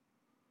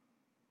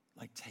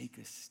 Like, take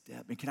a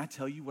step. And can I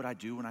tell you what I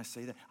do when I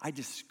say that? I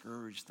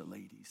discourage the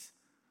ladies.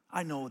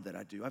 I know that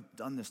I do. I've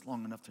done this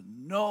long enough to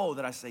know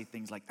that I say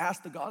things like,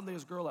 ask the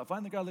godliest girl out,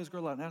 find the godliest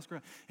girl out and ask her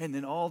out. And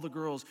then all the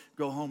girls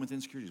go home with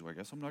insecurities. Well, I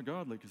guess I'm not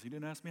godly because he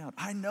didn't ask me out.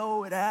 I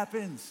know it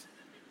happens.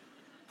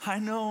 I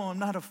know I'm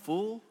not a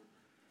fool.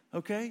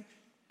 Okay?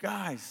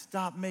 Guys,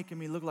 stop making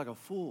me look like a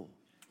fool.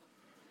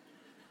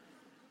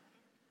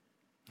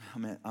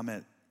 I'm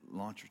at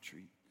launch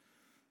retreat.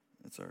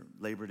 It's our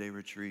Labor Day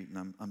retreat,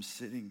 and I'm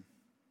sitting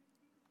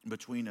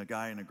between a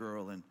guy and a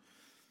girl, and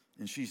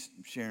she's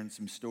sharing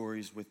some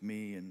stories with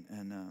me,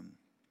 and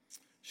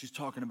she's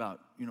talking about,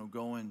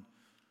 going,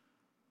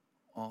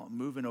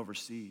 moving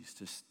overseas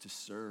to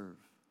serve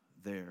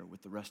there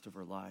with the rest of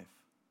her life.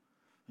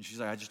 And she's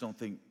like, I just don't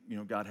think,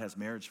 God has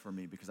marriage for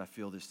me because I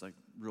feel this like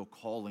real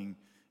calling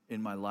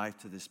in my life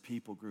to this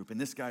people group.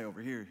 And this guy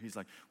over here, he's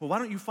like, well, why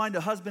don't you find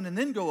a husband and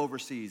then go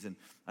overseas? And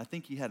I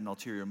think he had an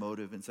ulterior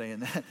motive in saying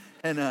that.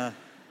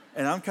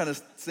 And I'm kind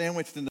of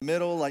sandwiched in the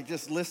middle, like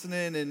just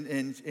listening.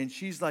 And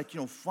she's like,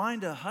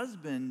 find a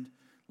husband,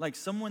 like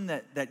someone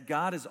that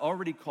God has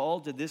already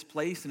called to this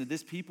place and to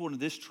this people and to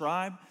this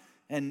tribe.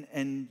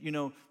 And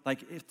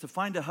like to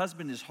find a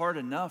husband is hard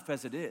enough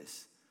as it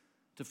is.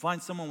 To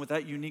find someone with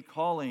that unique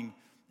calling.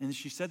 And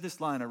she said this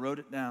line, I wrote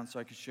it down so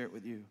I could share it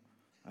with you.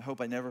 I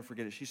hope I never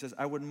forget it. She says,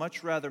 I would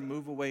much rather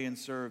move away and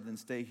serve than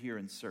stay here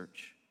and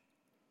search.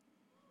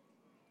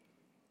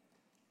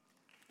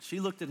 She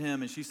looked at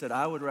him and she said,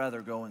 I would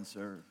rather go and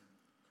serve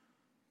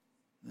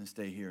than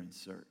stay here and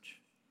search.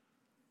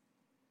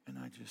 And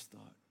I just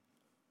thought,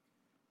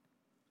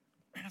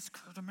 ask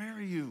her to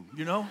marry you,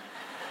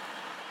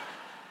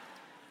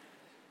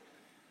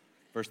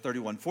 Verse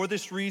 31, for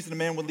this reason a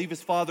man will leave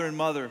his father and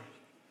mother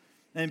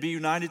and be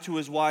united to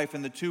his wife,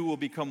 and the two will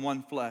become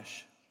one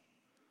flesh.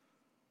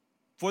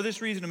 For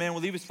this reason, a man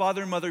will leave his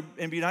father and mother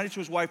and be united to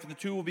his wife, and the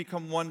two will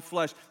become one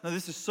flesh. Now,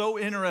 this is so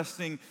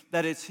interesting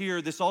that it's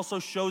here. This also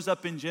shows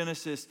up in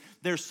Genesis.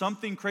 There's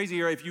something crazy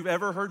here. If you've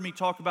ever heard me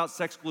talk about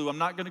sex glue, I'm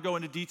not going to go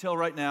into detail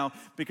right now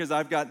because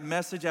I've got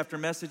message after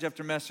message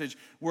after message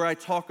where I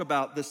talk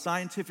about the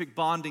scientific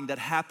bonding that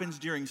happens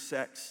during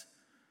sex.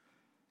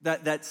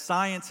 That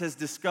science has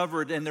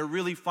discovered, and they're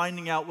really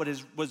finding out what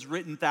was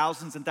written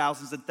thousands and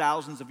thousands and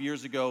thousands of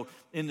years ago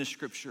in the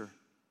Scripture.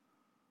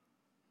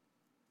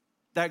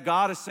 That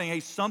God is saying, hey,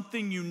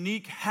 something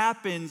unique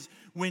happens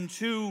when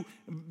two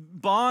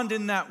bond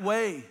in that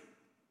way.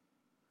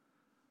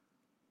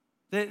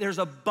 There's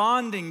a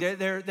bonding.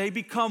 They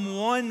become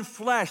one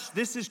flesh.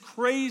 This is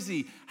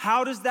crazy.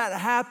 How does that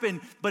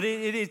happen? But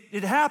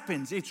it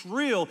happens. It's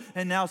real.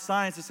 And now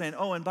science is saying,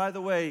 oh, and by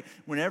the way,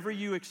 whenever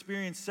you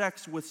experience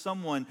sex with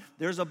someone,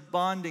 there's a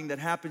bonding that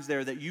happens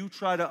there that you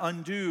try to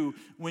undo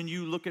when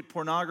you look at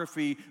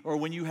pornography or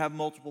when you have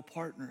multiple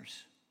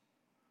partners.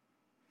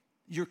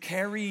 You're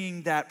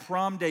carrying that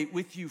prom date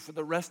with you for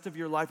the rest of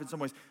your life in some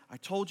ways. I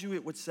told you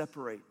it would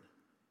separate.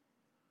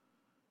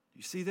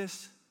 You see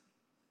this?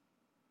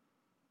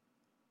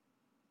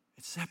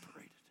 It's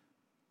separated.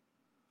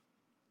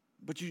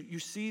 But you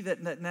see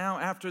that now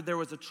after there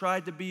was a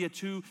tried to be a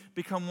two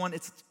become one,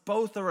 it's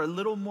both are a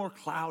little more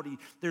cloudy.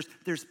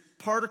 There's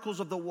particles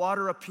of the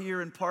water up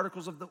here and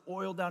particles of the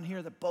oil down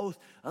here that both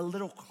a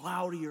little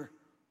cloudier.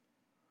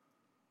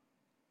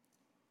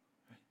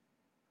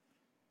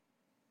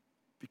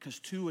 Because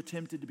two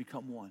attempted to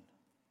become one.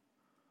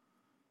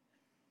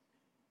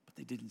 But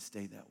they didn't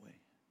stay that way.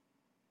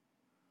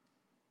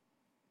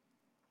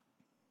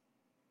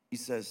 He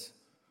says,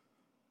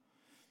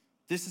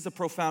 this is a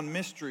profound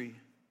mystery,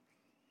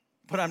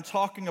 but I'm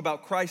talking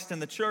about Christ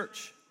and the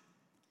church.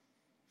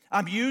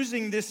 I'm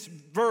using this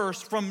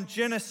verse from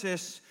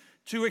Genesis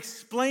to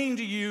explain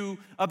to you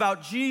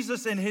about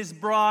Jesus and his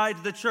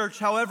bride, the church.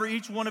 However,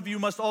 each one of you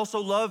must also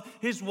love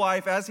his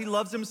wife as he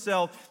loves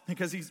himself,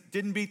 because he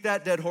didn't beat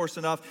that dead horse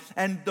enough.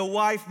 And the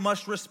wife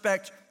must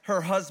respect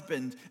her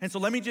husband. And so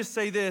let me just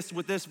say this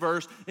with this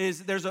verse,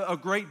 is there's a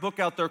great book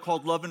out there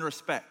called Love and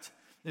Respect.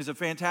 It's a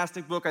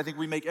fantastic book. I think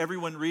we make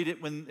everyone read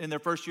it when in their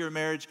first year of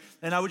marriage.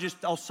 And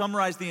I'll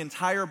summarize the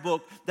entire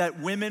book,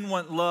 that women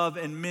want love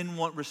and men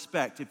want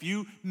respect. If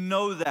you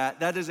know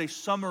that is a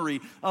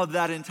summary of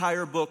that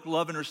entire book,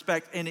 Love and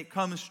Respect, and it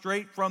comes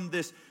straight from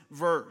this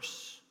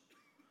verse.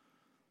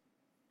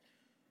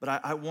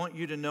 But I want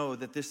you to know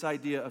that this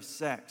idea of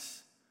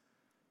sex,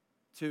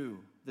 too,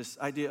 this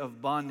idea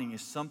of bonding,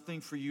 is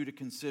something for you to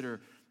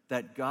consider,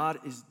 that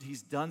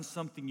he's done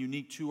something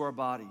unique to our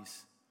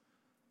bodies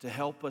to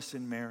help us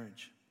in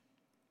marriage.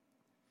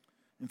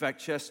 In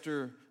fact,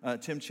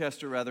 Tim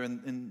Chester,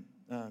 in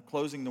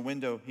closing the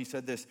window, he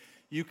said this: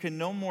 "You can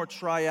no more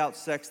try out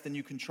sex than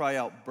you can try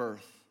out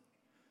birth.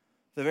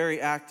 The very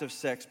act of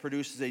sex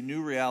produces a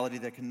new reality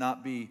that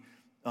cannot be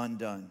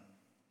undone."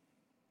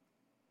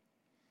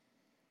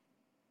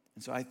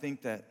 And so I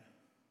think that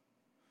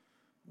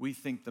we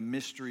think the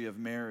mystery of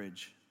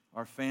marriage,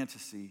 our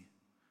fantasy,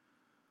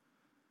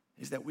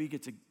 is that we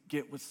get to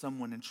get with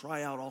someone and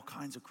try out all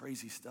kinds of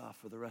crazy stuff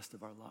for the rest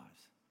of our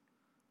lives.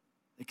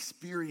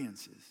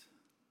 Experiences.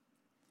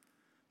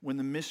 When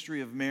the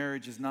mystery of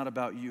marriage is not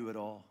about you at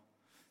all.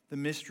 The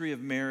mystery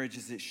of marriage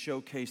is it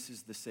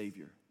showcases the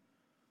Savior.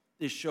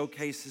 It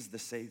showcases the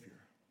Savior.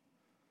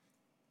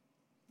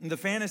 And the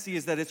fantasy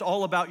is that it's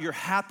all about your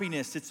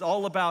happiness. It's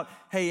all about,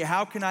 hey,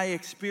 how can I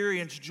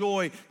experience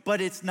joy?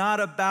 But it's not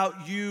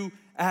about you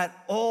at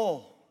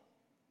all.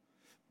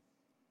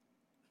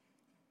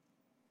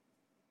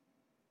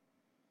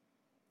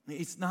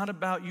 It's not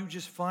about you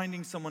just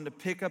finding someone to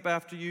pick up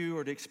after you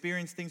or to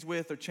experience things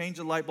with or change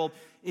a light bulb.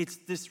 It's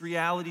this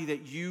reality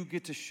that you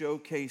get to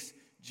showcase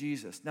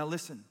Jesus. Now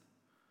listen,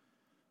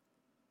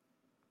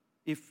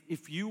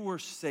 if you were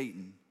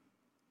Satan,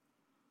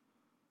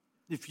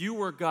 if you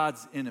were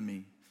God's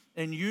enemy,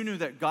 and you knew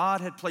that God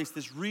had placed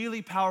this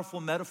really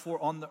powerful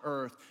metaphor on the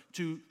earth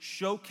to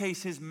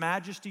showcase his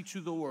majesty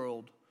to the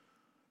world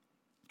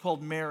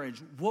called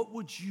marriage, what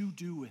would you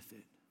do with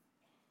it?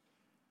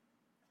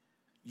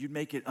 You'd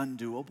make it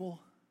undoable.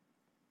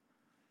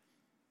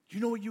 You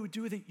know what you would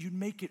do with it? You'd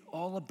make it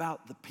all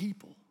about the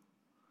people,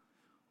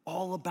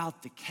 all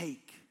about the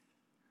cake,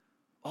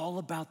 all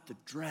about the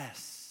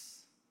dress,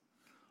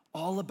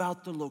 all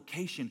about the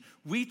location.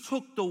 We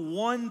took the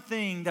one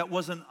thing that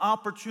was an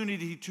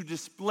opportunity to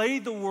display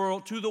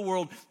to the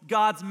world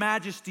God's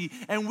majesty,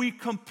 and we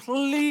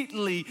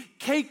completely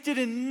caked it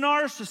in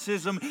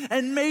narcissism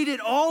and made it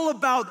all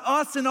about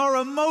us and our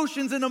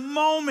emotions in a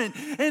moment.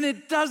 And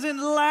it doesn't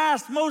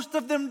last. Most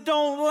of them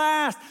don't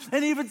last.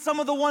 And even some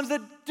of the ones that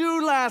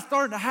do last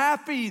aren't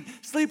happy,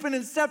 sleeping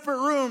in separate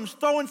rooms,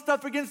 throwing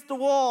stuff against the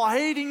wall,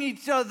 hating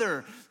each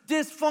other,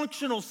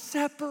 dysfunctional,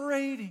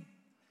 separating.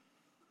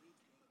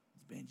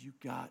 Man, you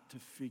got to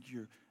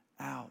figure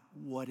out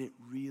what it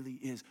really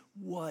is.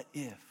 What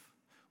if,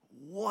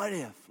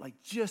 like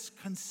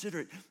just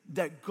consider it,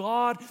 that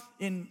God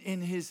in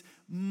his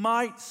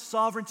might,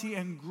 sovereignty,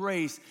 and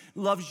grace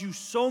loves you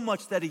so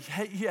much that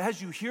he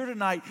has you here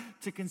tonight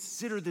to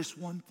consider this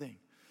one thing.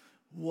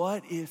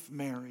 What if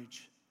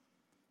marriage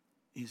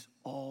is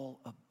all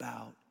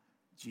about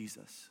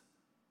Jesus?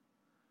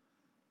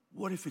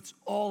 What if it's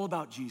all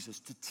about Jesus,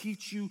 to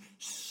teach you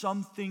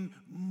something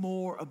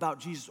more about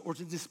Jesus, or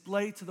to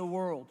display to the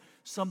world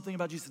something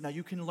about Jesus? Now,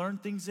 you can learn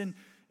things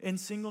in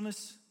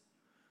singleness.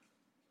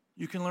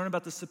 You can learn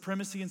about the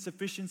supremacy and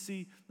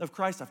sufficiency of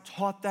Christ. I've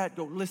taught that.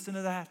 Go listen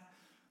to that.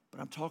 But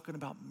I'm talking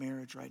about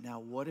marriage right now.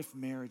 What if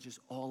marriage is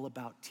all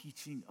about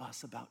teaching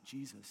us about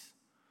Jesus?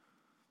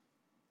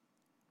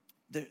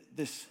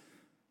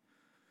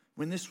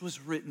 When this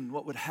was written,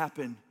 what would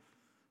happen?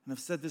 And I've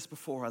said this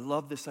before, I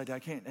love this idea.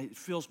 It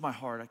fills my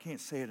heart. I can't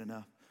say it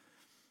enough.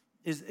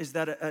 Is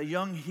that a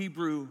young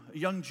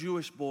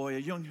Jewish boy, a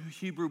young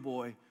Hebrew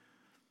boy,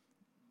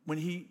 when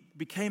he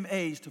became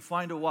aged to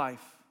find a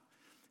wife,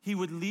 he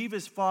would leave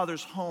his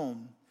father's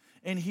home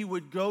and he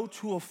would go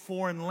to a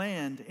foreign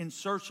land in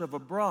search of a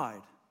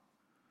bride.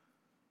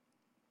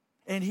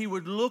 And he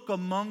would look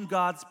among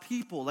God's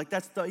people. Like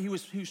he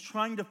was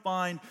trying to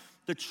find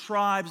the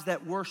tribes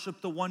that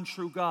worship the one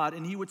true God,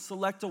 and he would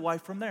select a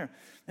wife from there.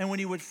 And when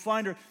he would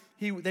find her,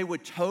 they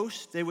would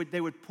toast, they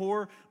would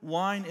pour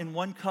wine in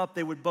one cup,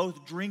 they would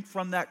both drink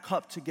from that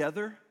cup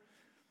together,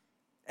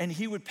 and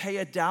he would pay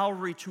a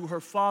dowry to her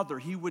father.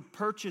 He would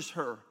purchase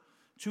her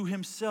to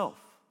himself,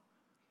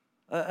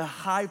 a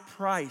high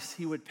price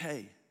he would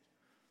pay.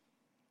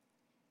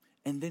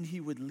 And then he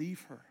would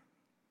leave her,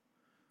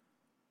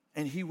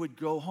 and he would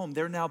go home.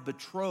 They're now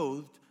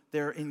betrothed.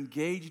 they're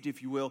engaged,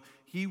 if you will,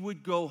 he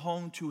would go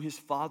home to his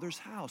father's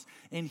house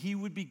and he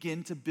would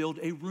begin to build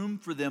a room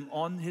for them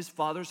on his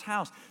father's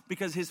house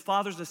because his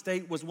father's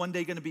estate was one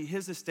day going to be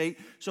his estate.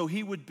 So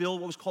he would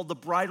build what was called the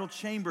bridal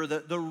chamber,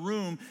 the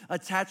room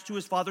attached to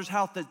his father's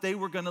house that they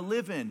were going to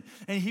live in.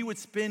 And he would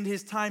spend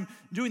his time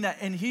doing that.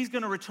 And he's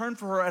going to return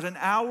for her at an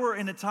hour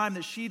and a time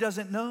that she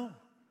doesn't know.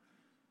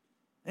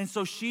 And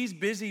so she's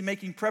busy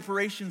making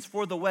preparations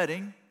for the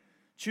wedding,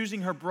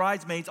 choosing her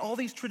bridesmaids. All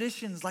these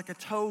traditions like a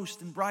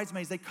toast and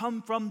bridesmaids, they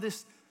come from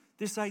this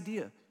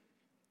idea.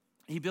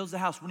 He builds the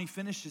house. When he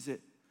finishes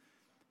it,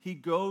 he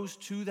goes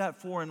to that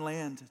foreign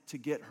land to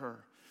get her.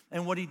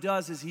 And what he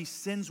does is he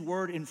sends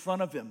word in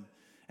front of him,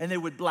 and they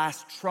would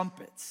blast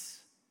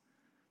trumpets.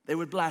 They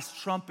would blast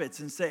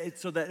trumpets and say it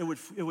so that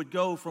it would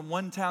go from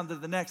one town to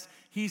the next.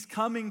 He's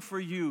coming for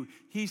you.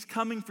 He's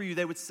coming for you.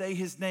 They would say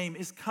his name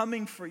is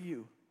coming for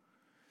you.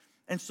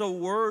 And so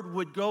word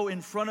would go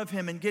in front of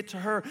him and get to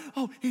her.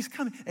 Oh, he's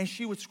coming. And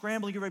she would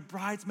scramble, get ready,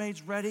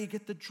 bridesmaids ready,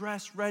 get the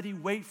dress ready,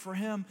 wait for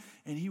him.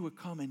 And he would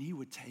come and he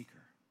would take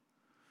her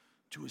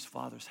to his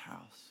father's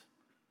house.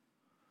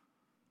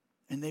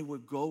 And they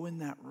would go in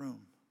that room.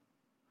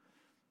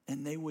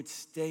 And they would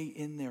stay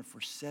in there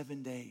for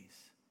 7 days.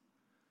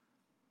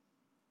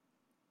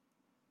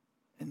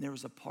 And there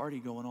was a party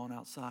going on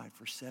outside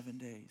for 7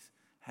 days.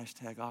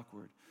 Hashtag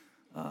awkward.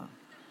 And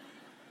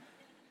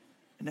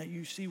now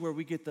you see where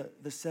we get the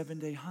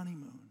 7-day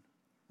honeymoon,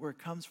 where it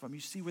comes from. You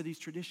see where these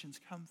traditions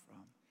come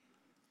from.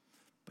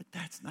 But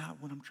that's not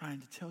what I'm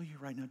trying to tell you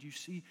right now. Do you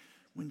see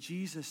when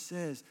Jesus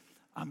says,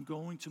 I'm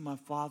going to my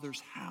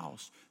Father's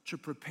house to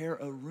prepare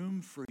a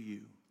room for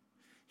you?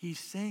 He's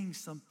saying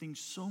something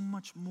so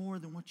much more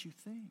than what you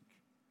think.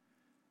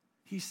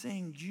 He's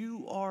saying,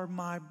 you are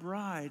my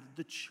bride,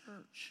 the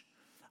church.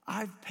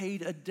 I've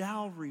paid a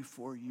dowry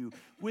for you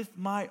with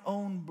my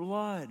own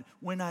blood.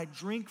 When I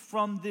drink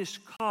from this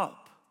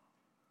cup,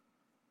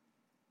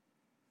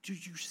 do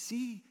you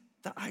see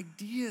the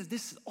idea?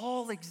 This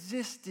all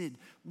existed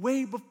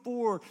way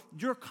before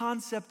your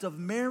concept of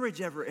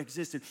marriage ever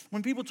existed.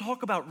 When people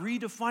talk about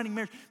redefining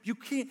marriage,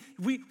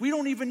 we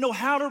don't even know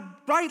how to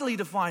rightly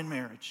define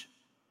marriage.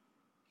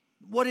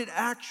 What it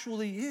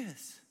actually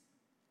is.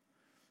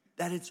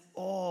 That it's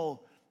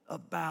all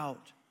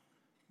about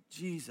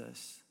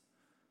Jesus.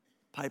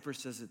 Piper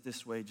says it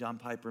this way, John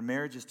Piper,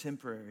 marriage is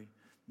temporary,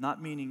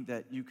 not meaning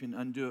that you can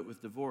undo it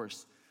with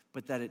divorce,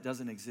 but that it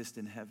doesn't exist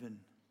in heaven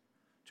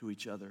to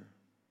each other.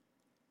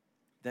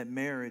 That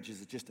marriage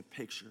is just a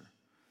picture.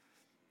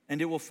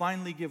 And it will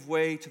finally give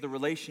way to the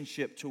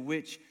relationship to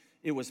which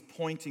it was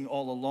pointing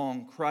all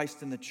along,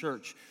 Christ and the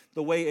church.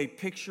 The way a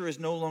picture is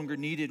no longer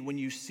needed when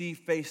you see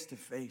face to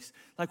face.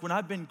 Like when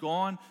I've been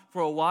gone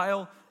for a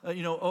while,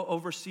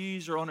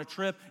 overseas or on a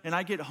trip, and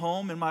I get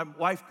home and my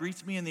wife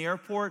greets me in the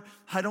airport,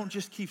 I don't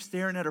just keep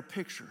staring at her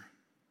picture.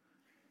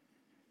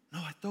 No,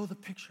 I throw the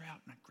picture out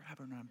and I grab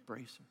her and I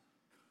embrace her.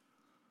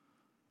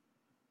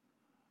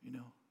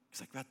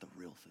 Because I got the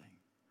real thing.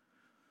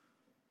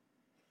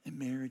 And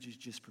marriage is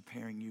just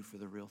preparing you for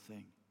the real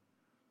thing.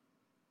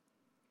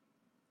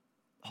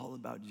 All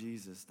about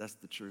Jesus, that's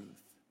the truth.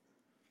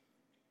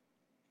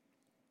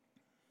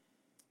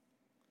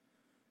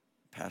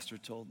 Pastor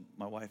told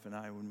my wife and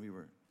I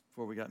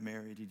before we got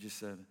married, he just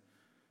said,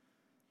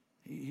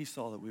 he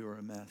saw that we were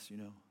a mess,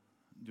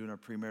 doing our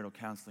premarital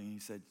counseling. And he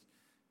said,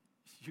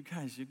 you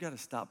guys, you've got to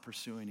stop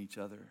pursuing each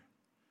other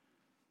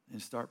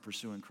and start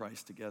pursuing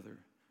Christ together.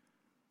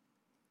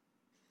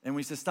 And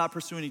when he said stop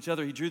pursuing each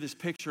other, he drew this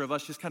picture of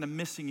us just kind of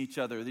missing each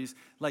other.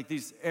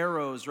 These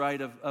arrows,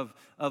 right, of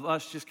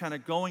us just kind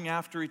of going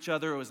after each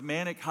other. It was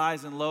manic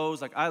highs and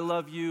lows, like I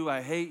love you,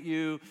 I hate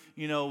you,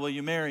 will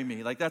you marry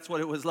me? Like that's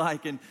what it was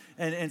like.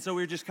 And so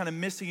we were just kind of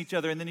missing each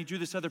other. And then he drew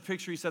this other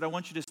picture. He said, I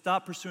want you to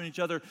stop pursuing each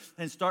other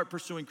and start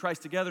pursuing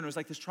Christ together. And it was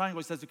like this triangle.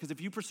 He says, because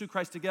if you pursue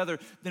Christ together,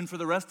 then for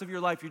the rest of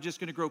your life, you're just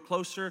going to grow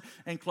closer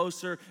and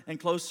closer and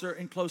closer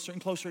and closer and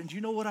closer. And do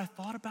you know what I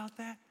thought about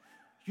that?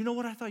 You know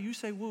what I thought? You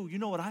say, woo, you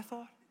know what I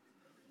thought?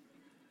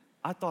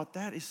 I thought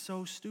that is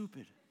so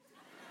stupid.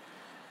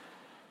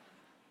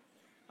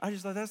 I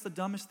just thought that's the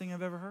dumbest thing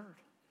I've ever heard.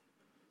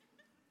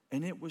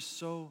 And it was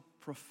so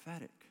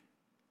prophetic.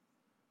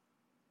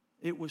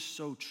 It was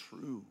so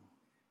true.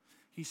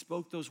 He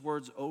spoke those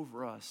words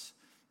over us.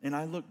 And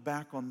I look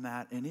back on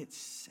that and it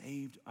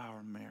saved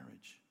our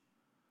marriage.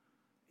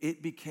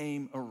 It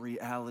became a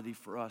reality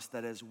for us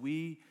that as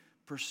we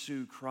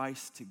pursue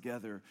Christ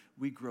together,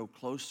 we grow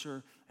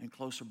closer and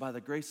closer. By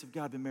the grace of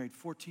God, I've been married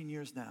 14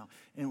 years now,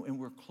 and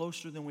we're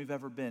closer than we've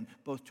ever been,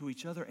 both to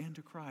each other and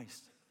to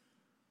Christ.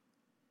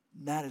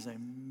 That is a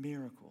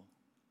miracle.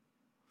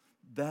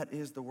 That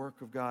is the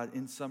work of God.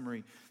 In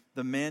summary,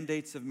 the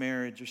mandates of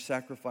marriage are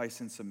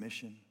sacrifice and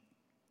submission.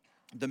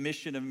 The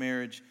mission of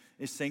marriage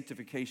is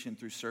sanctification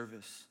through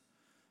service.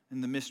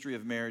 And the mystery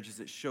of marriage is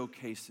it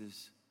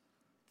showcases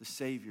the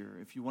Savior.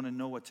 If you want to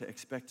know what to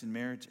expect in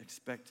marriage,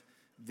 expect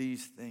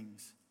these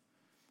things.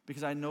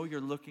 Because I know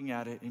you're looking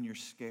at it and you're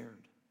scared.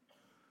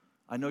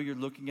 I know you're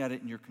looking at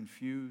it and you're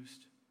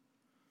confused.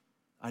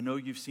 I know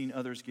you've seen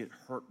others get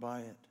hurt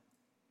by it.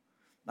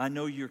 I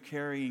know you're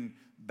carrying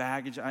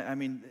baggage. I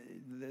mean,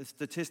 the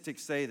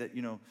statistics say that,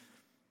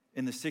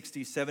 in the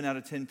 60s, 7 out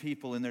of 10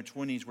 people in their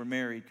 20s were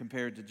married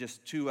compared to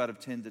just 2 out of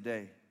 10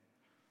 today.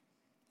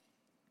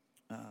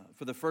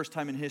 For the first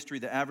time in history,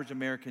 the average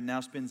American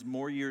now spends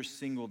more years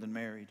single than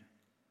married.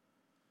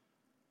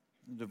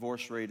 The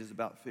divorce rate is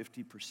about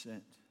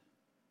 50%.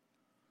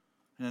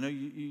 And I know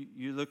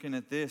you're looking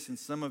at this, and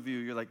some of you,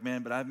 you're like,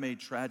 man, but I've made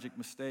tragic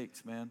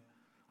mistakes, man.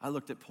 I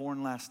looked at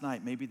porn last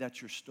night. Maybe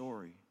that's your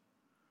story.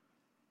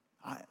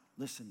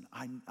 Listen,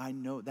 I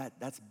know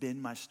that's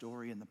been my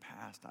story in the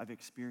past. I've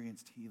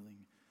experienced healing.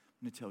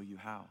 I'm going to tell you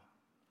how.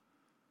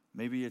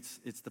 Maybe it's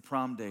the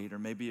prom date, or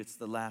maybe it's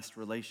the last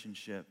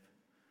relationship.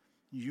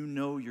 You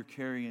know you're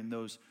carrying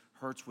those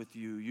hurts with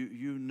you.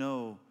 You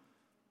know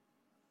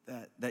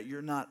that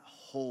you're not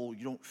whole.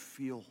 You don't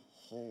feel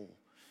whole.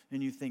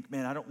 And you think,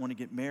 man, I don't want to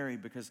get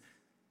married because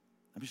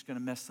I'm just going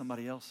to mess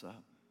somebody else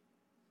up.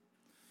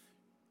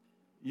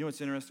 You know what's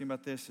interesting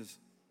about this is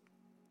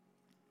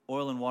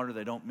oil and water,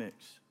 they don't mix.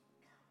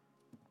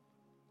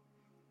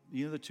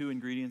 You know the 2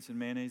 ingredients in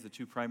mayonnaise, the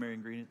 2 primary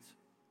ingredients?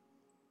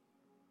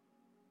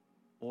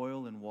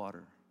 Oil and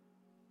water.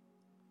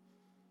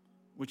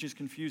 Which is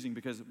confusing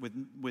because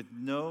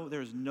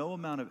there's no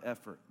amount of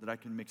effort that I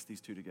can mix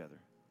these 2 together.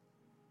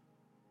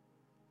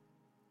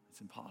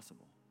 It's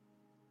impossible.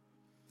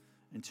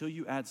 Until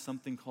you add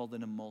something called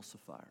an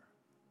emulsifier.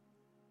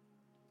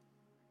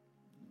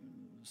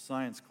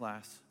 Science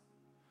class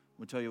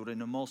will tell you what an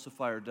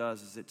emulsifier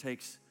does is it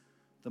takes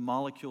the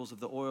molecules of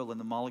the oil and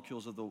the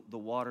molecules of the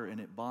water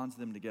and it bonds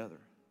them together.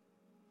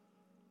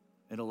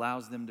 It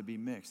allows them to be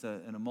mixed.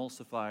 An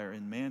emulsifier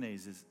in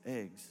mayonnaise is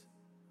eggs.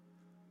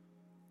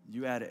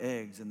 You add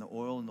eggs and the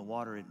oil and the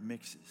water, it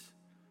mixes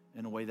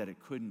in a way that it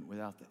couldn't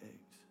without the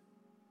eggs.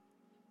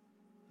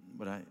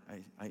 But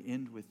I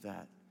end with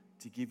that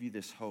to give you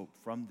this hope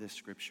from this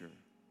scripture.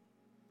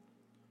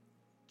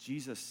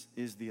 Jesus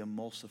is the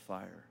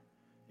emulsifier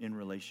in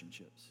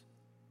relationships.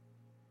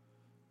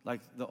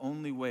 Like the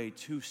only way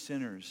 2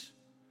 sinners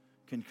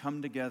can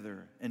come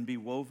together and be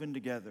woven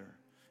together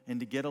and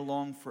to get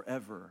along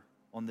forever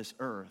on this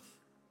earth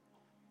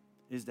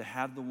is to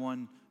have the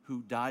one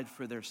who died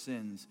for their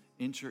sins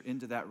enter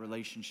into that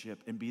relationship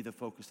and be the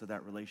focus of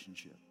that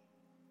relationship.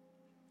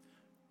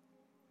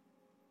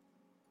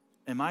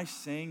 Am I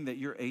saying that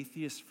your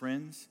atheist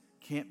friends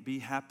can't be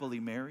happily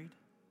married?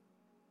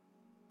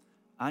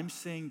 I'm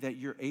saying that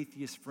your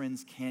atheist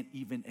friends can't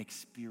even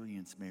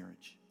experience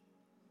marriage.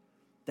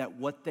 That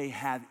what they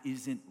have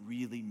isn't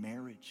really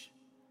marriage.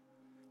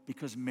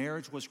 Because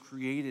marriage was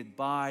created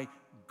by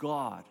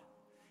God.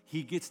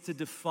 He gets to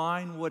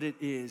define what it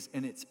is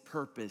and its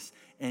purpose.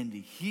 And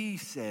he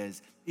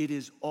says it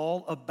is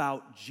all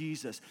about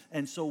Jesus.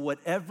 And so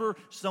whatever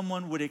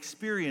someone would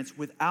experience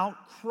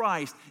without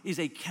Christ is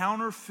a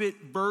counterfeit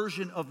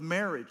version of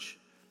marriage.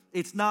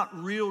 It's not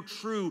real,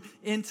 true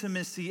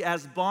intimacy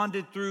as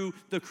bonded through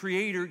the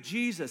Creator,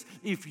 Jesus.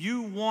 If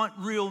you want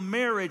real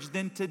marriage,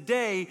 then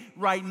today,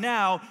 right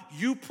now,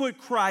 you put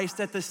Christ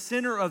at the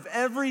center of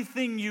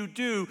everything you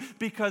do,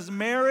 because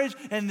marriage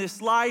and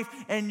this life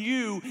and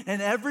you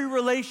and every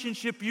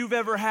relationship you've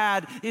ever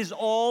had is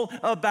all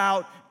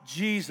about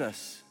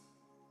Jesus.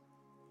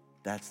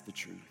 That's the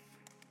truth.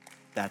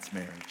 That's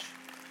marriage.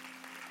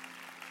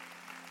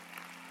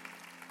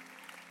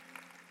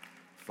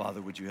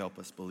 Father, would you help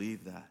us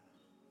believe that?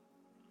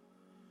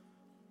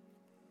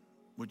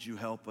 Would you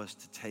help us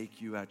to take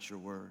you at your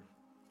word,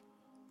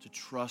 to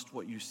trust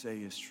what you say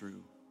is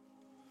true,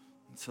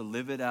 and to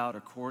live it out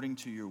according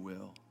to your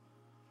will?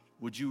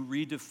 Would you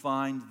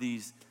redefine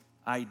these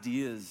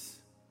ideas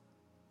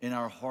in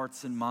our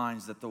hearts and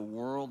minds that the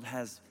world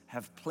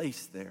have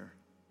placed there,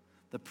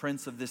 the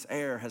prince of this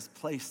air has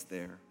placed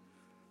there?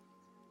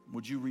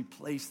 Would you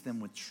replace them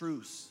with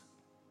truths,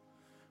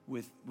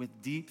 with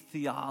deep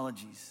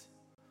theologies,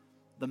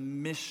 the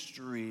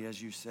mystery,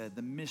 as you said,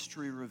 the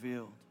mystery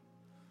revealed,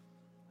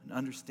 an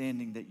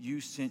understanding that you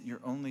sent your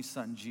only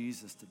son,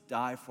 Jesus, to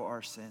die for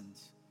our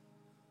sins.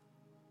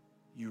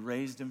 You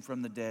raised him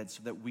from the dead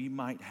so that we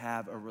might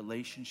have a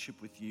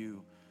relationship with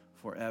you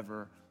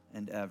forever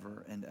and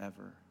ever and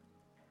ever.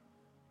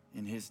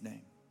 In his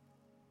name,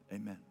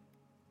 amen.